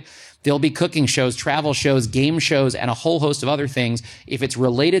market. There'll be cooking shows, travel shows, game shows, and a whole host of other things. If it's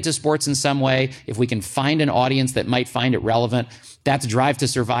related to sports in some way, if we can find an audience that might find it relevant, that's Drive to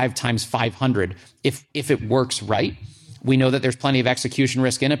Survive times 500 if it works right. We know that there's plenty of execution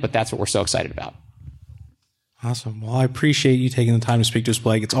risk in it, but that's what we're so excited about. Awesome. Well, I appreciate you taking the time to speak to us,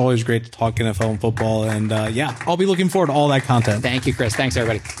 Blake. It's always great to talk NFL and football. And yeah, I'll be looking forward to all that content. Thank you, Chris. Thanks,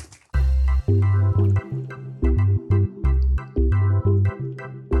 everybody.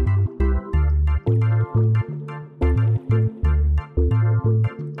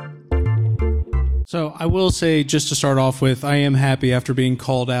 So I will say, just to start off with, I am happy after being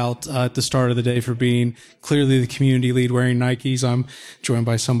called out at the start of the day for being clearly the community lead wearing Nikes. I'm joined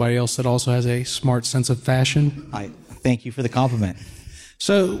by somebody else that also has a smart sense of fashion. I thank you for the compliment.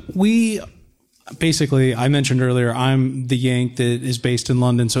 So basically, I mentioned earlier, I'm the Yank that is based in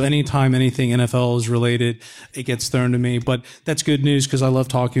London. So anytime anything NFL is related, it gets thrown to me. But that's good news because I love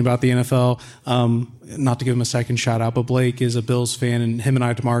talking about the NFL. Not to give him a second shout out, but Blake is a Bills fan, and him and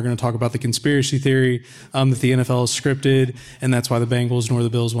I tomorrow are going to talk about the conspiracy theory that the NFL is scripted, and that's why the Bengals nor the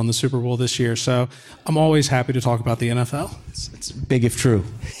Bills won the Super Bowl this year. So I'm always happy to talk about the NFL. It's big if true.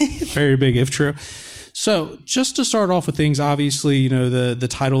 Very big if true. So just to start off with things, obviously, the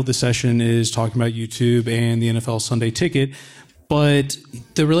title of the session is talking about YouTube and the NFL Sunday Ticket, but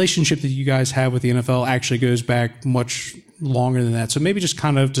the relationship that you guys have with the NFL actually goes back much longer than that. So maybe just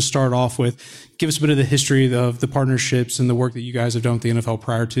kind of to start off with, give us a bit of the history of the partnerships and the work that you guys have done with the NFL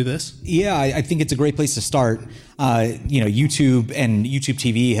prior to this. Yeah, I think it's a great place to start. YouTube and YouTube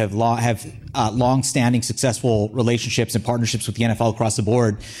TV have long-standing successful relationships and partnerships with the NFL across the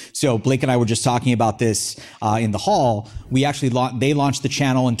board. So Blake and I were just talking about this in the hall. We actually they launched the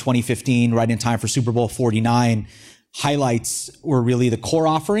channel in 2015, right in time for Super Bowl 49. Highlights were really the core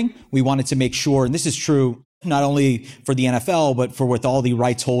offering. We wanted to make sure, and this is true not only for the NFL, but with all the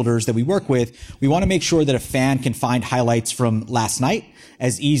rights holders that we work with, we want to make sure that a fan can find highlights from last night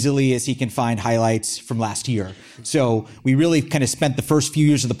as easily as he can find highlights from last year. So we really kind of spent the first few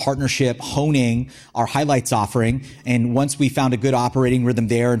years of the partnership honing our highlights offering. And once we found a good operating rhythm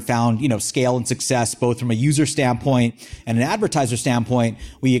there and found, scale and success, both from a user standpoint and an advertiser standpoint,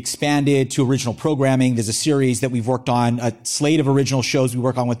 we expanded to original programming. There's a series that we've worked on, a slate of original shows we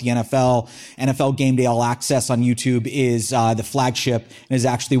work on with the NFL. NFL Game Day All Access on YouTube is the flagship and has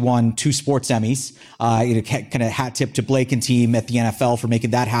actually won 2 sports Emmys. Kind of hat tip to Blake and team at the NFL for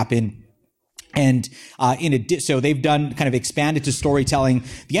making that happen. And so they've done kind of expanded to storytelling.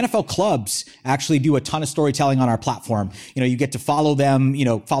 The NFL clubs actually do a ton of storytelling on our platform. You get to follow them,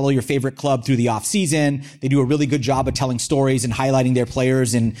 follow your favorite club through the off season. They do a really good job of telling stories and highlighting their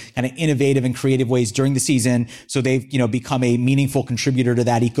players in kind of innovative and creative ways during the season. So they've, become a meaningful contributor to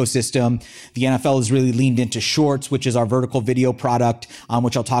that ecosystem. The NFL has really leaned into Shorts, which is our vertical video product,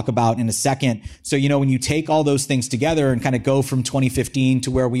 which I'll talk about in a second. So, when you take all those things together and kind of go from 2015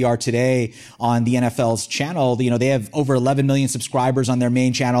 to where we are today, on the NFL's channel, they have over 11 million subscribers on their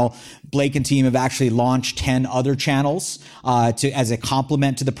main channel. Blake and team have actually launched 10 other channels as a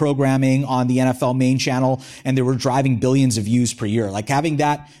complement to the programming on the NFL main channel, and they were driving billions of views per year. Like having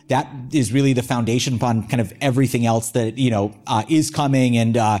that is really the foundation upon kind of everything else that is coming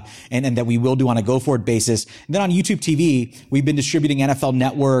and that we will do on a go forward basis. And then on YouTube TV, we've been distributing NFL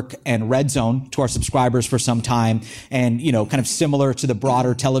Network and Red Zone to our subscribers for some time, and kind of similar to the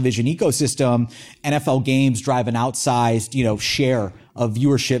broader television ecosystem. NFL games drive an outsized, share of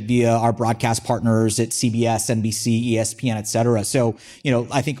viewership via our broadcast partners at CBS, NBC, ESPN, et cetera. So,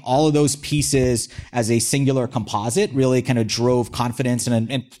 I think all of those pieces as a singular composite really kind of drove confidence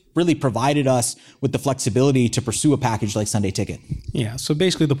and really provided us with the flexibility to pursue a package like Sunday Ticket. Yeah. So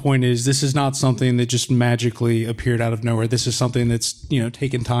basically the point is this is not something that just magically appeared out of nowhere. This is something that's,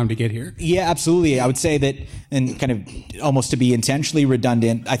 taken time to get here. Yeah, absolutely. I would say that, and kind of almost to be intentionally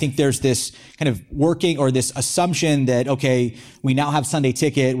redundant, I think there's this kind of working or this assumption that, okay, we now have Sunday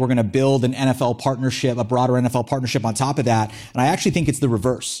Ticket. We're going to build an NFL partnership, a broader NFL partnership on top of that. And I actually think it's the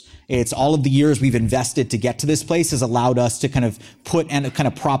reverse. It's all of the years we've invested to get to this place has allowed us to kind of put and kind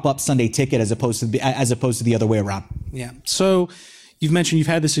of prop up Sunday Ticket as opposed to the other way around. Yeah. So you've mentioned you've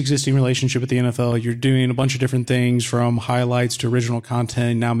had this existing relationship with the NFL. You're doing a bunch of different things from highlights to original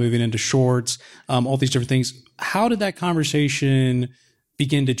content, now moving into shorts, all these different things. How did that conversation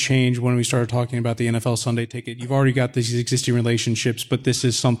begin to change when we started talking about the NFL Sunday Ticket? You've already got these existing relationships, but this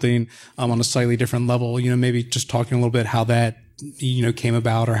is something on a slightly different level. Maybe just talking a little bit how that came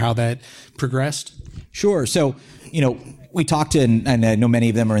about or how that progressed. Sure. So, we talked to, and I know many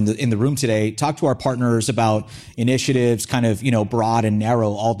of them are in the room today, talk to our partners about initiatives kind of, broad and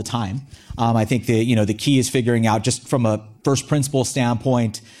narrow all the time. I think that, the key is figuring out just from a first principle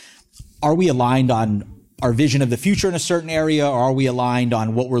standpoint, are we aligned on our vision of the future in a certain area, or are we aligned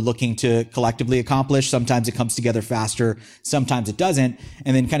on what we're looking to collectively accomplish? Sometimes it comes together faster, sometimes it doesn't.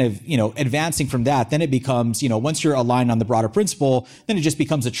 And then kind of, advancing from that, then it becomes, once you're aligned on the broader principle, then it just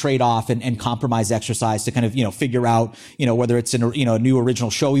becomes a trade-off and compromise exercise to kind of, figure out, whether it's a new original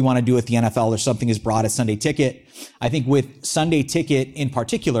show we want to do with the NFL or something as broad as Sunday Ticket. I think with Sunday Ticket in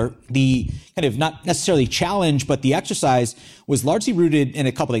particular, the kind of not necessarily challenge, but the exercise was largely rooted in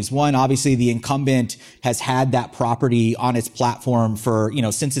a couple things. One, obviously the incumbent has had that property on its platform for,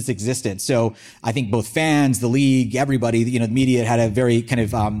 since its existence. So I think both fans, the league, everybody, the media had a very kind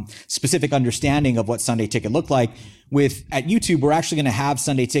of specific understanding of what Sunday Ticket looked like. At YouTube, we're actually going to have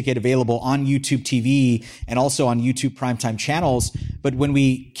Sunday Ticket available on YouTube TV and also on YouTube primetime channels. But when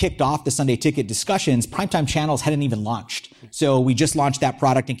we kicked off the Sunday Ticket discussions, primetime channels hadn't even launched. So we just launched that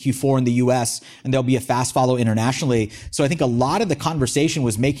product in Q4 in the US, and there'll be a fast follow internationally. So I think a lot of the conversation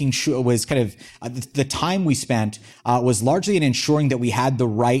was making sure was kind of the time we spent was largely in ensuring that we had the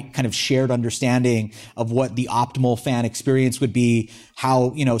right kind of shared understanding of what the optimal fan experience would be,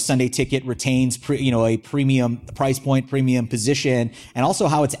 how, Sunday Ticket retains, a premium price point, premium position, and also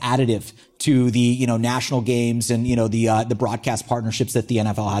how it's additive to the national games and the broadcast partnerships that the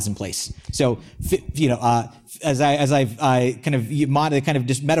NFL has in place. So as I've kind of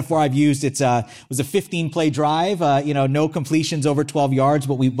just metaphor I've used, was a 15-play drive. No completions over 12 yards,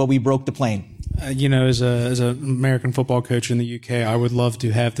 but we broke the plane. As a American football coach in the UK, I would love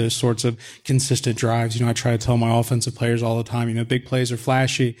to have those sorts of consistent drives. I try to tell my offensive players all the time, big plays are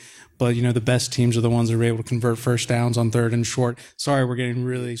flashy, but the best teams are the ones that are able to convert first downs on third and short. Sorry, we're getting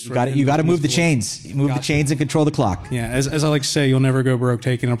really you got to move the chains. Move the chains and control the clock. Yeah, as I like to say, you'll never go broke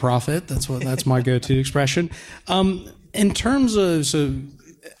taking a profit. That's my go-to expression. In terms of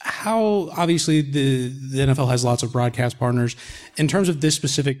how obviously the NFL has lots of broadcast partners. In terms of this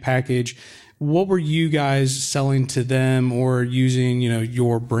specific package, what were you guys selling to them or using,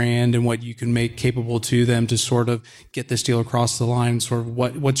 your brand and what you can make capable to them to sort of get this deal across the line? Sort of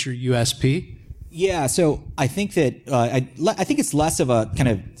what's your USP? Yeah, so I think that I think it's less of a kind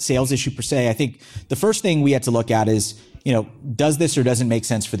of sales issue per se. I think the first thing we had to look at is, does this or doesn't make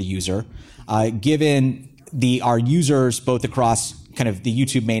sense for the user, given our users both across kind of the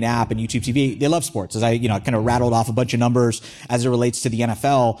YouTube main app and YouTube TV, they love sports. As I, kind of rattled off a bunch of numbers as it relates to the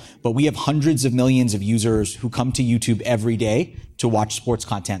NFL, but we have hundreds of millions of users who come to YouTube every day to watch sports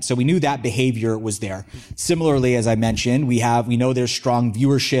content. So we knew that behavior was there. Similarly, as I mentioned, we know there's strong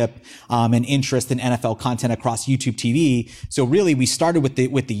viewership and interest in NFL content across YouTube TV. So really, we started with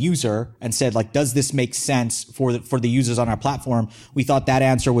the user and said, like, does this make sense for the users on our platform? We thought that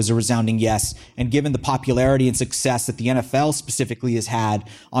answer was a resounding yes. And given the popularity and success that the NFL specifically has had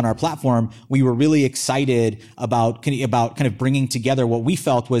on our platform, we were really excited about kind of bringing together what we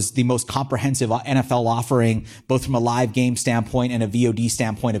felt was the most comprehensive NFL offering, both from a live game standpoint and a VOD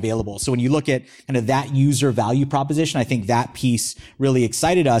standpoint available. So when you look at kind of that user value proposition, I think that piece really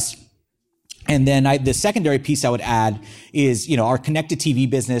excited us. And then the secondary piece I would add is, our connected TV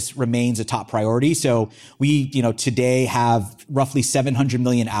business remains a top priority. So we, today have roughly 700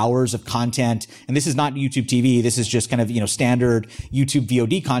 million hours of content. And this is not YouTube TV. This is just kind of, standard YouTube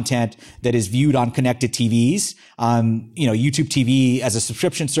VOD content that is viewed on connected TVs. YouTube TV as a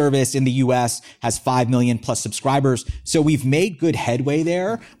subscription service in the US has 5 million plus subscribers. So we've made good headway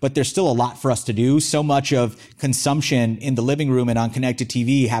there, but there's still a lot for us to do. So much of consumption in the living room and on connected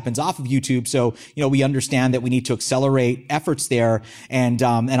TV happens off of YouTube. So, we understand that we need to accelerate efforts there. And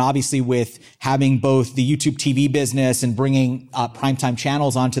obviously with having both the YouTube TV business and bringing primetime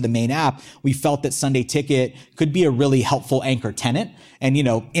channels onto the main app, we felt that Sunday Ticket could be a really helpful anchor tenant. And,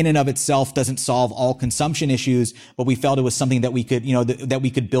 in and of itself doesn't solve all consumption issues, but we felt it was something that we could, that we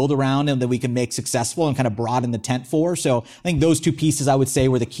could build around and that we could make successful and kind of broaden the tent for. So I think those two pieces I would say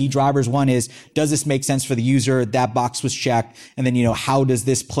were the key drivers. One is, does this make sense for the user? That box was checked. And then, how does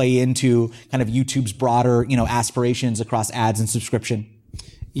this play into kind of YouTube's broader, aspirations across ads and subscription?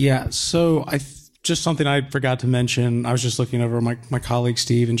 Yeah. So just something I forgot to mention. I was just looking over my colleague,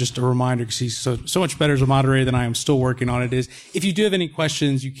 Steve, and just a reminder, because he's so much better as a moderator than I am, still working on it, is if you do have any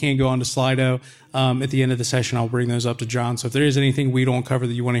questions, you can go on to Slido. At the end of the session, I'll bring those up to John. So if there is anything we don't cover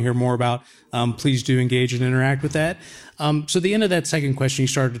that you want to hear more about, please do engage and interact with that. So the end of that second question, you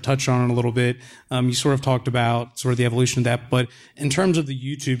started to touch on it a little bit. You sort of talked about sort of the evolution of that. But in terms of the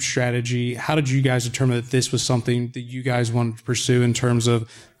YouTube strategy, how did you guys determine that this was something that you guys wanted to pursue in terms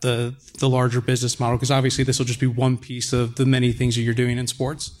of the larger business model? Because obviously this will just be one piece of the many things that you're doing in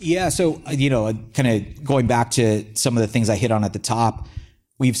sports. Yeah. So, kind of going back to some of the things I hit on at the top,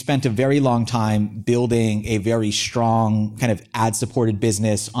 we've spent a very long time building a very strong kind of ad-supported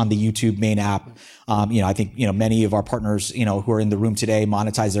business on the YouTube main app. I think, many of our partners, who are in the room today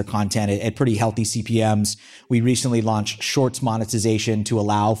monetize their content at pretty healthy CPMs. We recently launched Shorts monetization to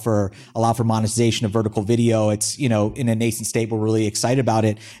allow for monetization of vertical video. It's, in a nascent state. We're really excited about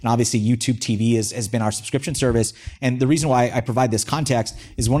it. And obviously YouTube TV has been our subscription service. And the reason why I provide this context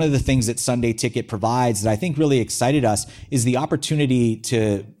is one of the things that Sunday Ticket provides that I think really excited us is the opportunity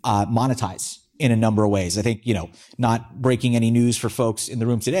to monetize in a number of ways. I think, not breaking any news for folks in the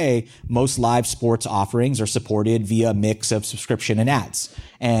room today, most live sports offerings are supported via a mix of subscription and ads.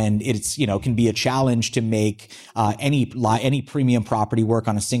 And it's, can be a challenge to make any premium property work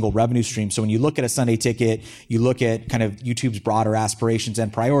on a single revenue stream. So when you look at a Sunday Ticket, you look at kind of YouTube's broader aspirations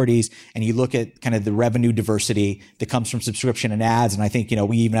and priorities, and you look at kind of the revenue diversity that comes from subscription and ads. And I think,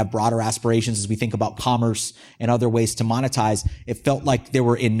 we even have broader aspirations as we think about commerce and other ways to monetize. It felt like there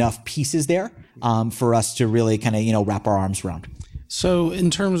were enough pieces there for us to really kind of, wrap our arms around. So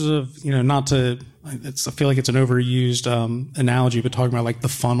in terms of, I feel like it's an overused analogy, but talking about like the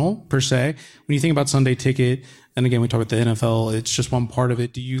funnel per se, when you think about Sunday Ticket, and again, we talk about the NFL, it's just one part of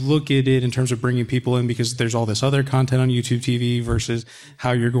it. Do you look at it in terms of bringing people in because there's all this other content on YouTube TV versus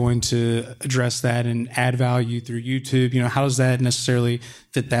how you're going to address that and add value through YouTube? How does that necessarily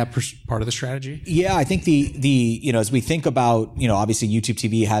fit that part of the strategy? Yeah, I think as we think about, obviously YouTube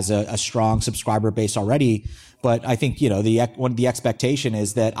TV has a strong subscriber base already, but I think, the expectation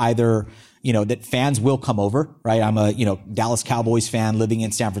is that either that fans will come over, right? I'm a, Dallas Cowboys fan living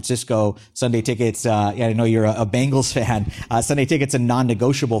in San Francisco. Sunday Tickets, I know you're a Bengals fan. Sunday Tickets a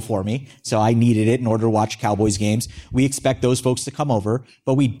non-negotiable for me. So I needed it in order to watch Cowboys games. We expect those folks to come over,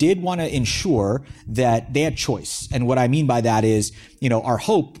 but we did want to ensure that they had choice. And what I mean by that is, our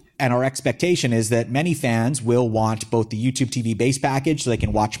hope and our expectation is that many fans will want both the YouTube TV base package so they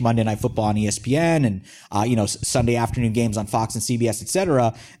can watch Monday Night Football on ESPN and, Sunday afternoon games on Fox and CBS, et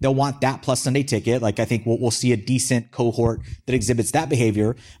cetera. They'll want that plus Sunday Ticket. Like I think we'll see a decent cohort that exhibits that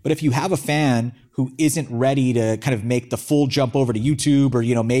behavior. But if you have a fan who isn't ready to kind of make the full jump over to YouTube,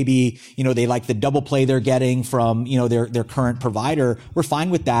 or, maybe, they like the double play they're getting from, their current provider, we're fine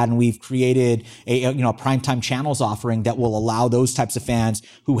with that. And we've created a primetime channels offering that will allow those types of fans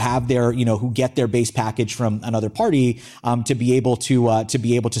who have their, who get their base package from another party, to be able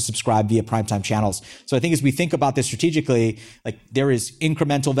to subscribe via primetime channels. So I think as we think about this strategically, like there is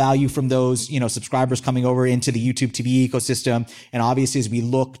incremental value from those, subscribers coming over into the YouTube TV ecosystem. And obviously, as we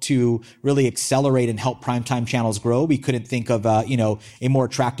look to really accelerate and help primetime channels grow, we couldn't think of, a more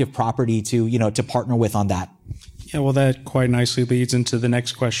attractive property to partner with on that. Yeah, well, that quite nicely leads into the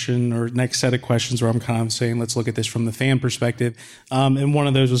next question or next set of questions where I'm kind of saying, let's look at this from the fan perspective. And one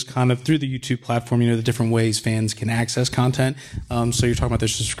of those was kind of through the YouTube platform, the different ways fans can access content. So you're talking about the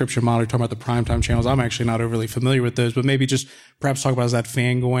subscription model, you're talking about the primetime channels. I'm actually not overly familiar with those, but maybe just perhaps talk about as that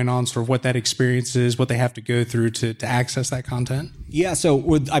fan going on, sort of what that experience is, what they have to go through to access that content. Yeah. So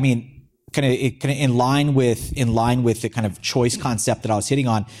kind of in line with the kind of choice concept that I was hitting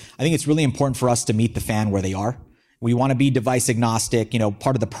on, I think it's really important for us to meet the fan where they are. We want to be device agnostic.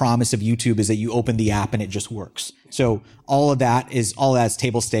 Part of the promise of YouTube is that you open the app and it just works. So all of that is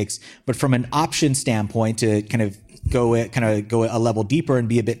table stakes. But from an option standpoint, to kind of go a level deeper and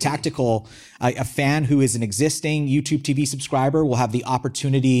be a bit tactical, a fan who is an existing YouTube TV subscriber will have the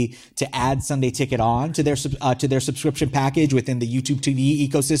opportunity to add Sunday Ticket on to their subscription package within the YouTube TV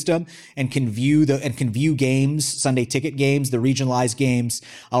ecosystem, and can view games, Sunday Ticket games, the regionalized games,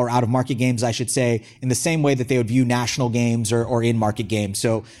 or out of market games, I should say, in the same way that they would view national games or in market games.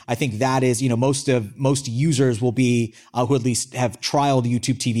 So I think that is, most users will be who at least have trialed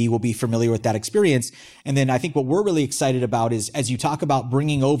YouTube TV will be familiar with that experience. And then I think what we're really excited about is, as you talk about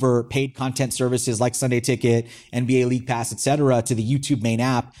bringing over paid content services like Sunday Ticket, NBA League Pass, et cetera, to the YouTube main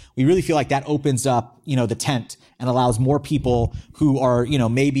app, we really feel like that opens up, the tent and allows more people who are,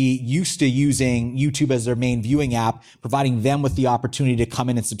 maybe used to using YouTube as their main viewing app, providing them with the opportunity to come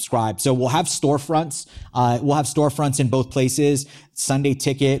in and subscribe. So we'll have storefronts. In both places. Sunday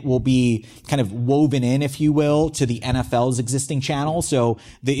Ticket will be kind of woven in, if you will, to the NFL's existing channel. So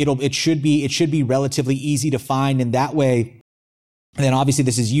it should be relatively easy to find in that way. And then obviously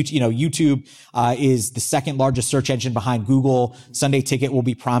this is YouTube is the second largest search engine behind Google. Sunday Ticket will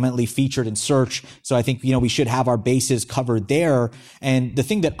be prominently featured in search. So I think, we should have our bases covered there. And the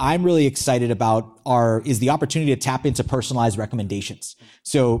thing that I'm really excited about is the opportunity to tap into personalized recommendations.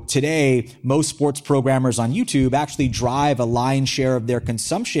 So today, most sports programmers on YouTube actually drive a lion's share of their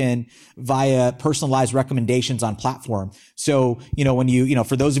consumption via personalized recommendations on platform. So, when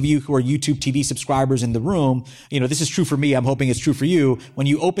for those of you who are YouTube TV subscribers in the room, this is true for me. I'm hoping it's true for you. When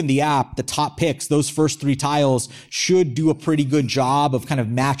you open the app, the top picks, those first three tiles should do a pretty good job of kind of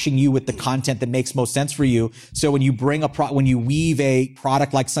matching you with the content that makes most sense for you. So when you when you weave a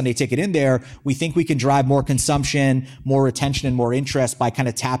product like Sunday Ticket in there, we think we can drive more consumption, more retention, and more interest by kind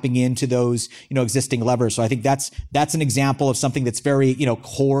of tapping into those, existing levers. So I think that's an example of something that's very,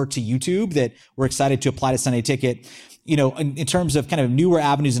 core to YouTube that we're excited to apply to Sunday Ticket. In terms of kind of newer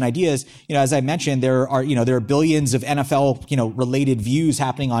avenues and ideas, as I mentioned, there are billions of NFL, related views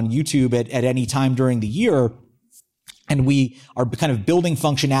happening on YouTube at any time during the year. And we are kind of building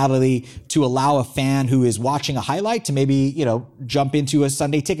functionality to allow a fan who is watching a highlight to maybe, jump into a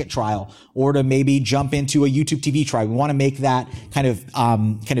Sunday Ticket trial, or to maybe jump into a YouTube TV trial. We want to make that kind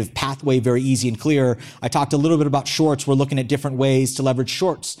of pathway very easy and clear. I talked a little bit about shorts. We're looking at different ways to leverage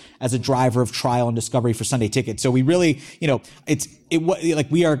shorts as a driver of trial and discovery for Sunday Ticket. So we really,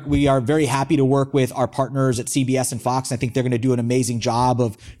 we are very happy to work with our partners at CBS and Fox. I think they're going to do an amazing job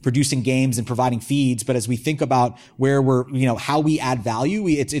of producing games and providing feeds. But as we think about where we're, how we add value,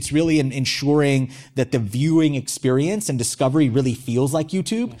 it's really in ensuring that the viewing experience and discovery really feels like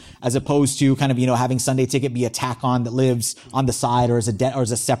YouTube, as opposed to kind of, having Sunday Ticket be a tack on that lives on the side or as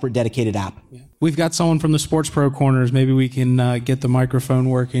a separate dedicated app. Yeah. We've got someone from the Sports Pro Corners. Maybe we can get the microphone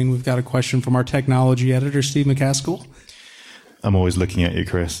working. We've got a question from our technology editor, Steve McCaskill. I'm always looking at you,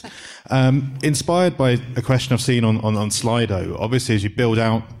 Chris. Inspired by a question I've seen on Slido, obviously as you build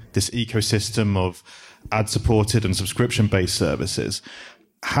out this ecosystem of ad-supported and subscription-based services,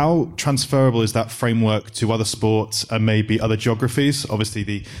 how transferable is that framework to other sports and maybe other geographies? Obviously,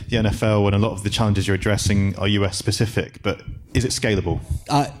 the NFL and a lot of the challenges you're addressing are US-specific, but is it scalable?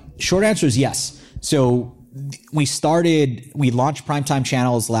 Short answer is yes. So we launched primetime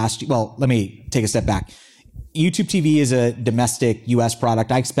channels last year. Well, let me take a step back. YouTube TV is a domestic US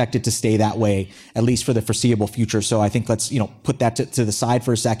product. I expect it to stay that way, at least for the foreseeable future. So I think let's, put that to the side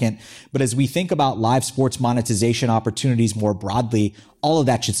for a second. But as we think about live sports monetization opportunities more broadly, all of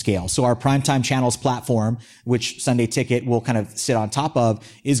that should scale. So our primetime channels platform, which Sunday Ticket will kind of sit on top of,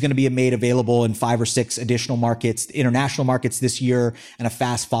 is going to be made available in 5 or 6 additional markets, international markets this year, and a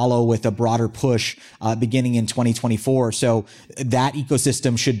fast follow with a broader push beginning in 2024. So that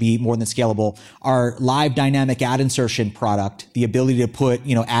ecosystem should be more than scalable. Our live dynamic ad insertion product, the ability to put,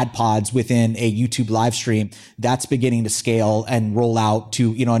 ad pods within a YouTube live stream, that's beginning to scale and roll out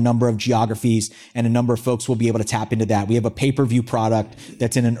to, a number of geographies, and a number of folks will be able to tap into that. We have a pay-per-view product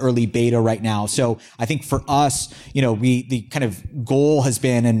that's in an early beta right now. So I think for us, the kind of goal has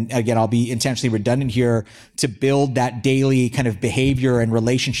been, and again, I'll be intentionally redundant here, to build that daily kind of behavior and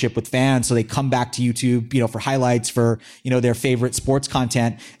relationship with fans so they come back to YouTube, for highlights, for, their favorite sports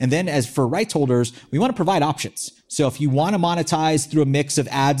content. And then as for rights holders, we want to provide options. So if you want to monetize through a mix of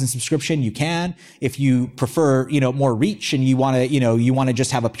ads and subscription, you can. If you prefer, more reach and you want to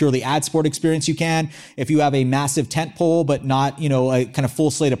just have a purely ad sport experience, you can. If you have a massive tent pole, but not, a kind of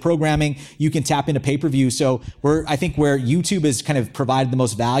full slate of programming, you can tap into pay-per-view. So I think where YouTube has kind of provided the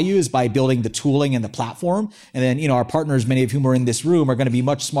most value is by building the tooling and the platform. And then, our partners, many of whom are in this room, are going to be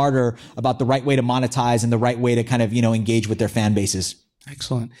much smarter about the right way to monetize and the right way to kind of, engage with their fan bases.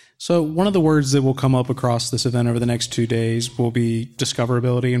 Excellent. So one of the words that will come up across this event over the next 2 days will be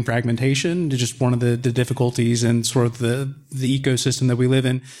discoverability and fragmentation. Just one of the difficulties and sort of the ecosystem that we live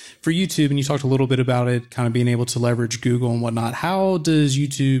in for YouTube. And you talked a little bit about it, kind of being able to leverage Google and whatnot. How does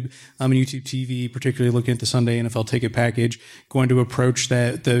YouTube and YouTube TV, particularly looking at the Sunday NFL ticket package, going to approach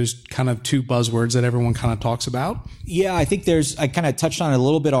those kind of 2 buzzwords that everyone kind of talks about? Yeah, I think I kind of touched on it a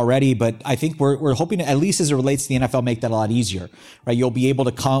little bit already, but I think we're hoping to, at least as it relates to the NFL, make that a lot easier, right? You'll be able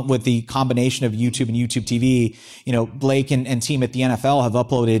to come with the combination of YouTube and YouTube TV. Blake and team at the NFL have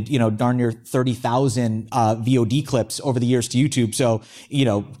uploaded, darn near 30,000 VOD clips over the years to YouTube. So,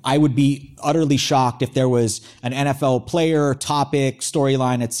 I would be utterly shocked if there was an NFL player, topic,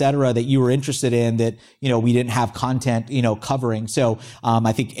 storyline, et cetera, that you were interested in that, we didn't have content, covering. So,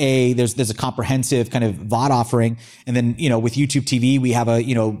 I think there's a comprehensive kind of VOD offering. And then, with YouTube TV, we have a,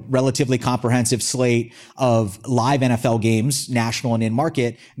 relatively comprehensive slate of live NFL games, national and in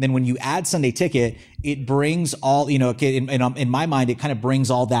market. And then when you add Sunday Ticket, it brings all, in my mind, it kind of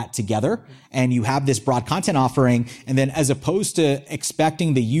brings all that together, and you have this broad content offering. And then as opposed to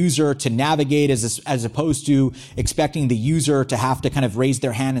expecting the user to navigate, as opposed to expecting the user to have to kind of raise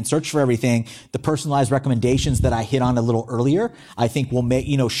their hand and search for everything, the personalized recommendations that I hit on a little earlier, I think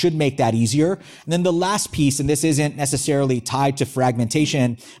will should make that easier. And then the last piece, and this isn't necessarily tied to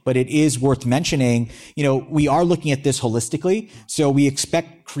fragmentation, but it is worth mentioning, we are looking at this holistically. So we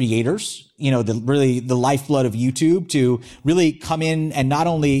expect creators, the lifeblood of YouTube, to really come in and not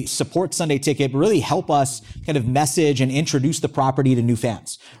only support Sunday Ticket, but really help us kind of message and introduce the property to new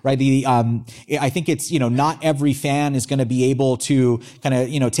fans, right? I think it's, not every fan is going to be able to kind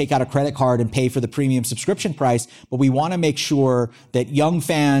of, take out a credit card and pay for the premium subscription price, but we want to make sure that young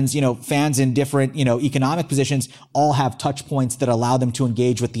fans, fans in different, economic positions all have touch points that allow them to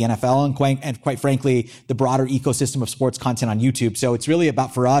engage with the NFL and quite frankly, the broader ecosystem of sports content on YouTube. So it's really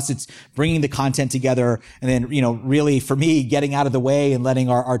about, for us, it's bringing the content together, and then, really for me, getting out of the way and letting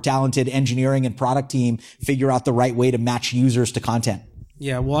our talented engineering and product team figure out the right way to match users to content.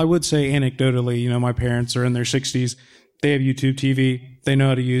 Yeah, well, I would say anecdotally, my parents are in their 60s. They have YouTube TV. They know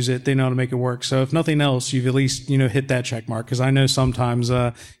how to use it. They know how to make it work. So if nothing else, you've at least, hit that check mark. Cause I know sometimes,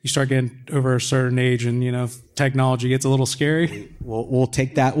 you start getting over a certain age and, technology gets a little scary. We'll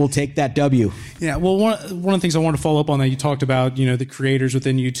take that. We'll take that W. Yeah. Well, one of the things I want to follow up on that, you talked about, the creators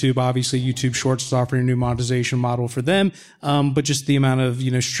within YouTube. Obviously, YouTube Shorts is offering a new monetization model for them. But just the amount of,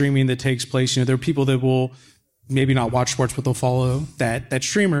 streaming that takes place, there are people that will maybe not watch sports, but they'll follow that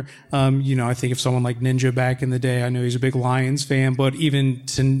streamer. I think of someone like Ninja back in the day. I know he's a big Lions fan, but even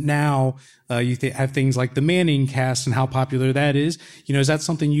to now, you have things like the Manning cast and how popular that is. Is that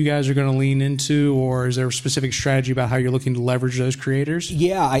something you guys are going to lean into, or is there a specific strategy about how you're looking to leverage those creators?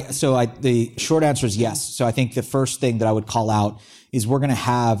 Yeah. The short answer is yes. So I think the first thing that I would call out is we're going to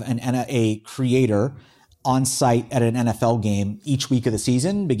have a creator on site at an NFL game each week of the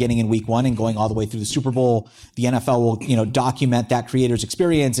season, beginning in week 1 and going all the way through the Super Bowl. The NFL will, document that creator's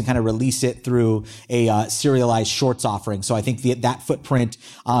experience and kind of release it through a serialized shorts offering. So I think that footprint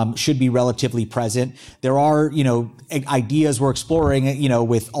should be relatively present. There are, ideas we're exploring,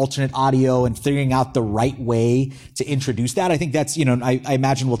 with alternate audio and figuring out the right way to introduce that. I think that's, I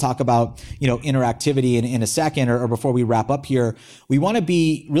imagine we'll talk about, interactivity in a second or before we wrap up here. We want to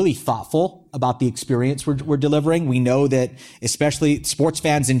be really thoughtful about the experience we're we're delivering. We know that especially sports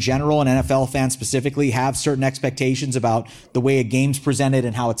fans in general and NFL fans specifically have certain expectations about the way a game's presented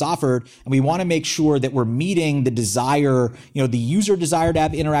and how it's offered. And we want to make sure that we're meeting the desire, the user desire to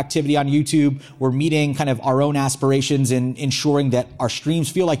have interactivity on YouTube. We're meeting kind of our own aspirations in ensuring that our streams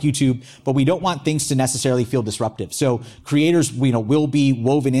feel like YouTube, but we don't want things to necessarily feel disruptive. So creators, will be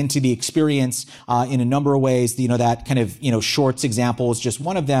woven into the experience in a number of ways. That kind of, shorts example is just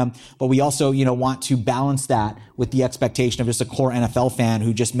one of them, but we also, want to balance that with the expectation of just a core NFL fan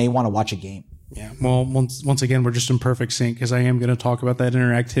who just may want to watch a game. Yeah. Well, once again, we're just in perfect sync because I am going to talk about that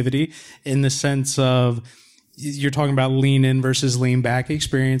interactivity in the sense of you're talking about lean in versus lean back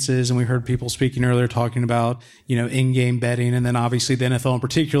experiences. And we heard people speaking earlier talking about, in-game betting. And then obviously the NFL in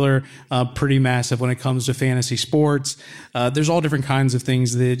particular, pretty massive when it comes to fantasy sports. There's all different kinds of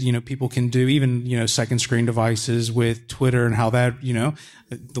things that, people can do, even, second screen devices with Twitter and how that,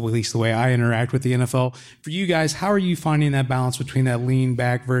 at least the way I interact with the NFL. For you guys, how are you finding that balance between that lean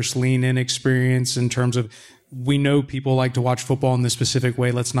back versus lean in experience in terms of, we know people like to watch football in this specific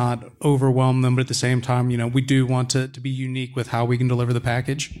way. Let's not overwhelm them. But at the same time, we do want to be unique with how we can deliver the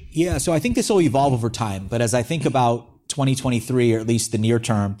package. Yeah. So I think this will evolve over time. But as I think about 2023, or at least the near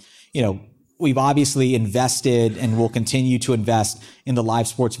term, we've obviously invested and will continue to invest in the live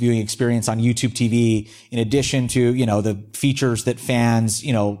sports viewing experience on YouTube TV, in addition to, the features that fans,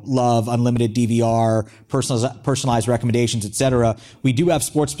 love, unlimited DVR, personalized recommendations, et cetera. We do have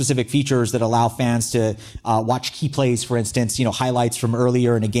sports specific features that allow fans to watch key plays, for instance, highlights from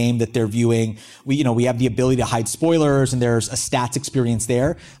earlier in a game that they're viewing. We have the ability to hide spoilers, and there's a stats experience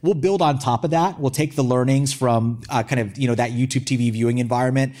there. We'll build on top of that. We'll take the learnings from that YouTube TV viewing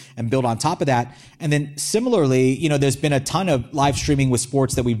environment and build on top of that. And then similarly, there's been a ton of live streaming with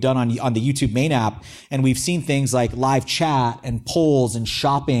sports that we've done on the YouTube main app. And we've seen things like live chat and polls and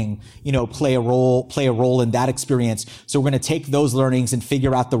shopping, play a role in that experience. So we're going to take those learnings and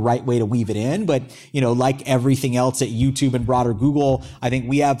figure out the right way to weave it in. But, like everything else at YouTube and broader Google, I think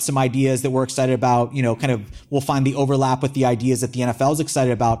we have some ideas that we're excited about, we'll find the overlap with the ideas that the NFL is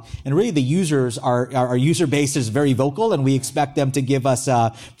excited about. And really the users, our user base is very vocal, and we expect them to give us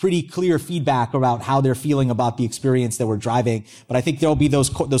pretty clear feedback about how they're feeling about the experience that we're driving. But I think there'll be those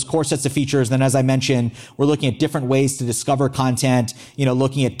core sets of features. Then, as I mentioned, we're looking at different ways to discover content,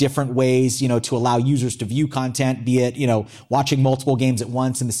 looking at different ways, to allow users to view content, be it, watching multiple games at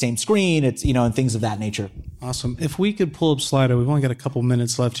once in the same screen, it's, and things of that nature. Awesome. If we could pull up Slido, we've only got a couple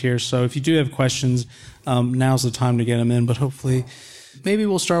minutes left here. So if you do have questions, now's the time to get them in, but hopefully maybe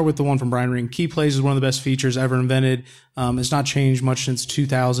we'll start with the one from Brian Ring. Key plays is one of the best features ever invented. It's not changed much since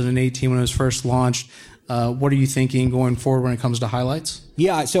 2018 when it was first launched. What are you thinking going forward when it comes to highlights?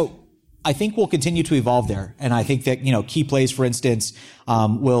 Yeah, so I think we'll continue to evolve there. And I think that, key plays, for instance,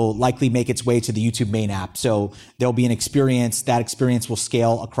 will likely make its way to the YouTube main app. So there'll be an experience. That experience will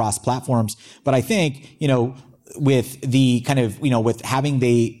scale across platforms. But I think, with the kind of, with having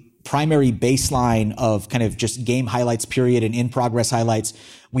the primary baseline of kind of just game highlights period and in progress highlights,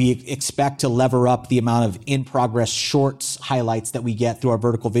 we expect to lever up the amount of in progress shorts highlights that we get through our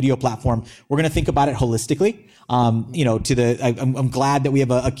vertical video platform. We're going to think about it holistically. I'm glad that we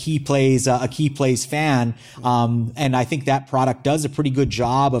have a key plays fan. And I think that product does a pretty good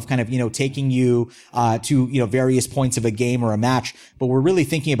job of kind of, taking you, to, various points of a game or a match. But we're really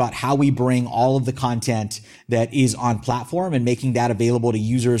thinking about how we bring all of the content that is on platform and making that available to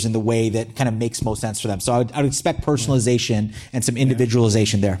users in the way that kind of makes most sense for them. So I would expect personalization and some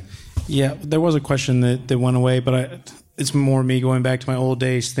individualization there. Yeah, there was a question that went away, but it's more me going back to my old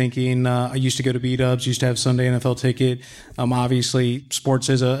days thinking I used to go to B-Dubs, used to have Sunday NFL ticket. Obviously, sports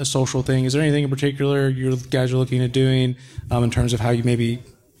is a social thing. Is there anything in particular you guys are looking at doing in terms of how you maybe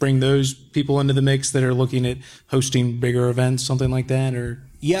bring those people into the mix that are looking at hosting bigger events, something like that? Or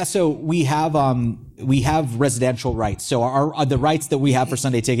yeah, so we have residential rights. So the rights that we have for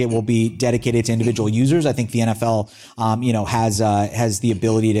Sunday Ticket will be dedicated to individual users. I think the NFL, has the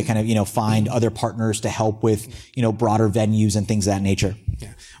ability to kind of, find other partners to help with, broader venues and things of that nature.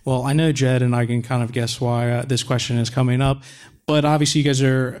 Yeah. Well, I know, Jed, and I can kind of guess why this question is coming up. But obviously, you guys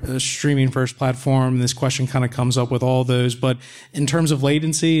are a streaming first platform. This question kind of comes up with all those. But in terms of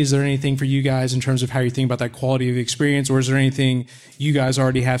latency, is there anything for you guys in terms of how you think about that quality of experience? Or is there anything you guys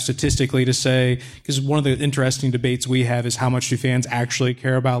already have statistically to say? Because one of the interesting debates we have is how much do fans actually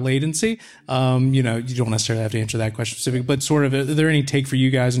care about latency? You don't necessarily have to answer that question specifically, but sort of, are there any take for you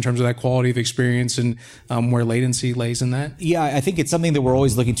guys in terms of that quality of experience and where latency lays in that? Yeah, I think it's something that we're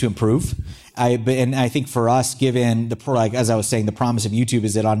always looking to improve. I think for us, given like as I was saying, the promise of YouTube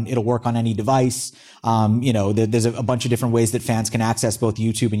is that it'll work on any device. There's a bunch of different ways that fans can access both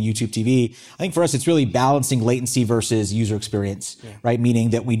YouTube and YouTube TV. I think for us, it's really balancing latency versus user experience, right?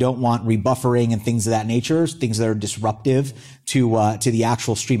 Meaning that we don't want rebuffering and things of that nature, things that are disruptive to the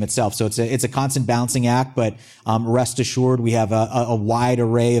actual stream itself. So it's a constant balancing act, but rest assured, we have a wide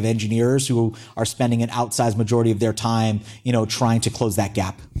array of engineers who are spending an outsized majority of their time, trying to close that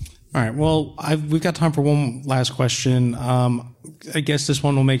gap. All right. Well, we've got time for one last question. I guess this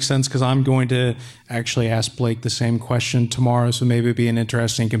one will make sense because I'm going to actually ask Blake the same question tomorrow, so maybe it'd be an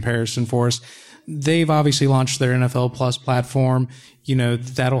interesting comparison for us. They've obviously launched their NFL Plus platform.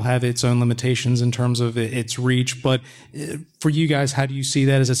 That'll have its own limitations in terms of its reach. But for you guys, how do you see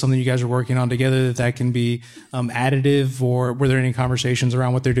that? Is that something you guys are working on together that can be additive, or were there any conversations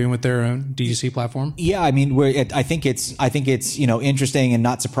around what they're doing with their own DTC platform? Yeah, I mean, I think it's interesting and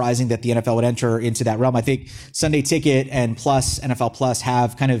not surprising that the NFL would enter into that realm. I think Sunday Ticket and Plus, NFL Plus,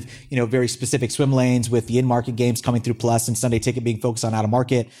 have kind of very specific swim lanes with the in-market games coming through Plus and Sunday Ticket being focused on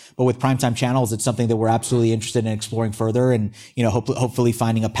out-of-market. But with primetime channels, it's something that we're absolutely interested in exploring further, and hopefully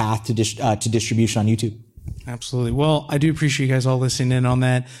finding a path to distribution on YouTube. Absolutely. Well, I do appreciate you guys all listening in on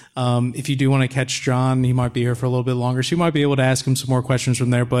that. If you do want to catch John, he might be here for a little bit longer, so you might be able to ask him some more questions from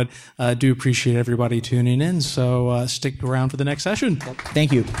there, but do appreciate everybody tuning in. So stick around for the next session.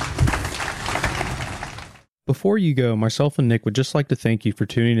 Thank you. Before you go, myself and Nick would just like to thank you for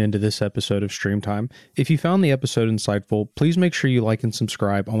tuning into this episode of Stream Time. If you found the episode insightful, please make sure you like and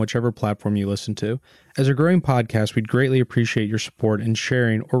subscribe on whichever platform you listen to. As a growing podcast, we'd greatly appreciate your support in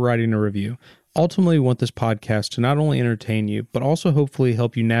sharing or writing a review. Ultimately, we want this podcast to not only entertain you, but also hopefully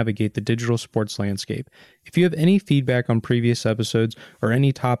help you navigate the digital sports landscape. If you have any feedback on previous episodes or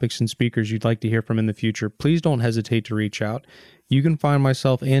any topics and speakers you'd like to hear from in the future, please don't hesitate to reach out. You can find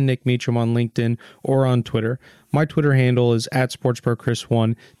myself and Nick Meacham on LinkedIn or on Twitter. My Twitter handle is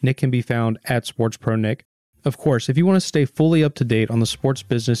 @SportsProChris1. Nick can be found @SportsProNick. Of course, if you want to stay fully up to date on the sports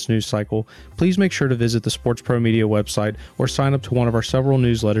business news cycle, please make sure to visit the Sports Pro Media website or sign up to one of our several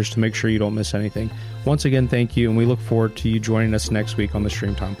newsletters to make sure you don't miss anything. Once again, thank you, and we look forward to you joining us next week on the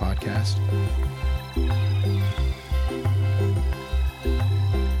Stream Time Podcast.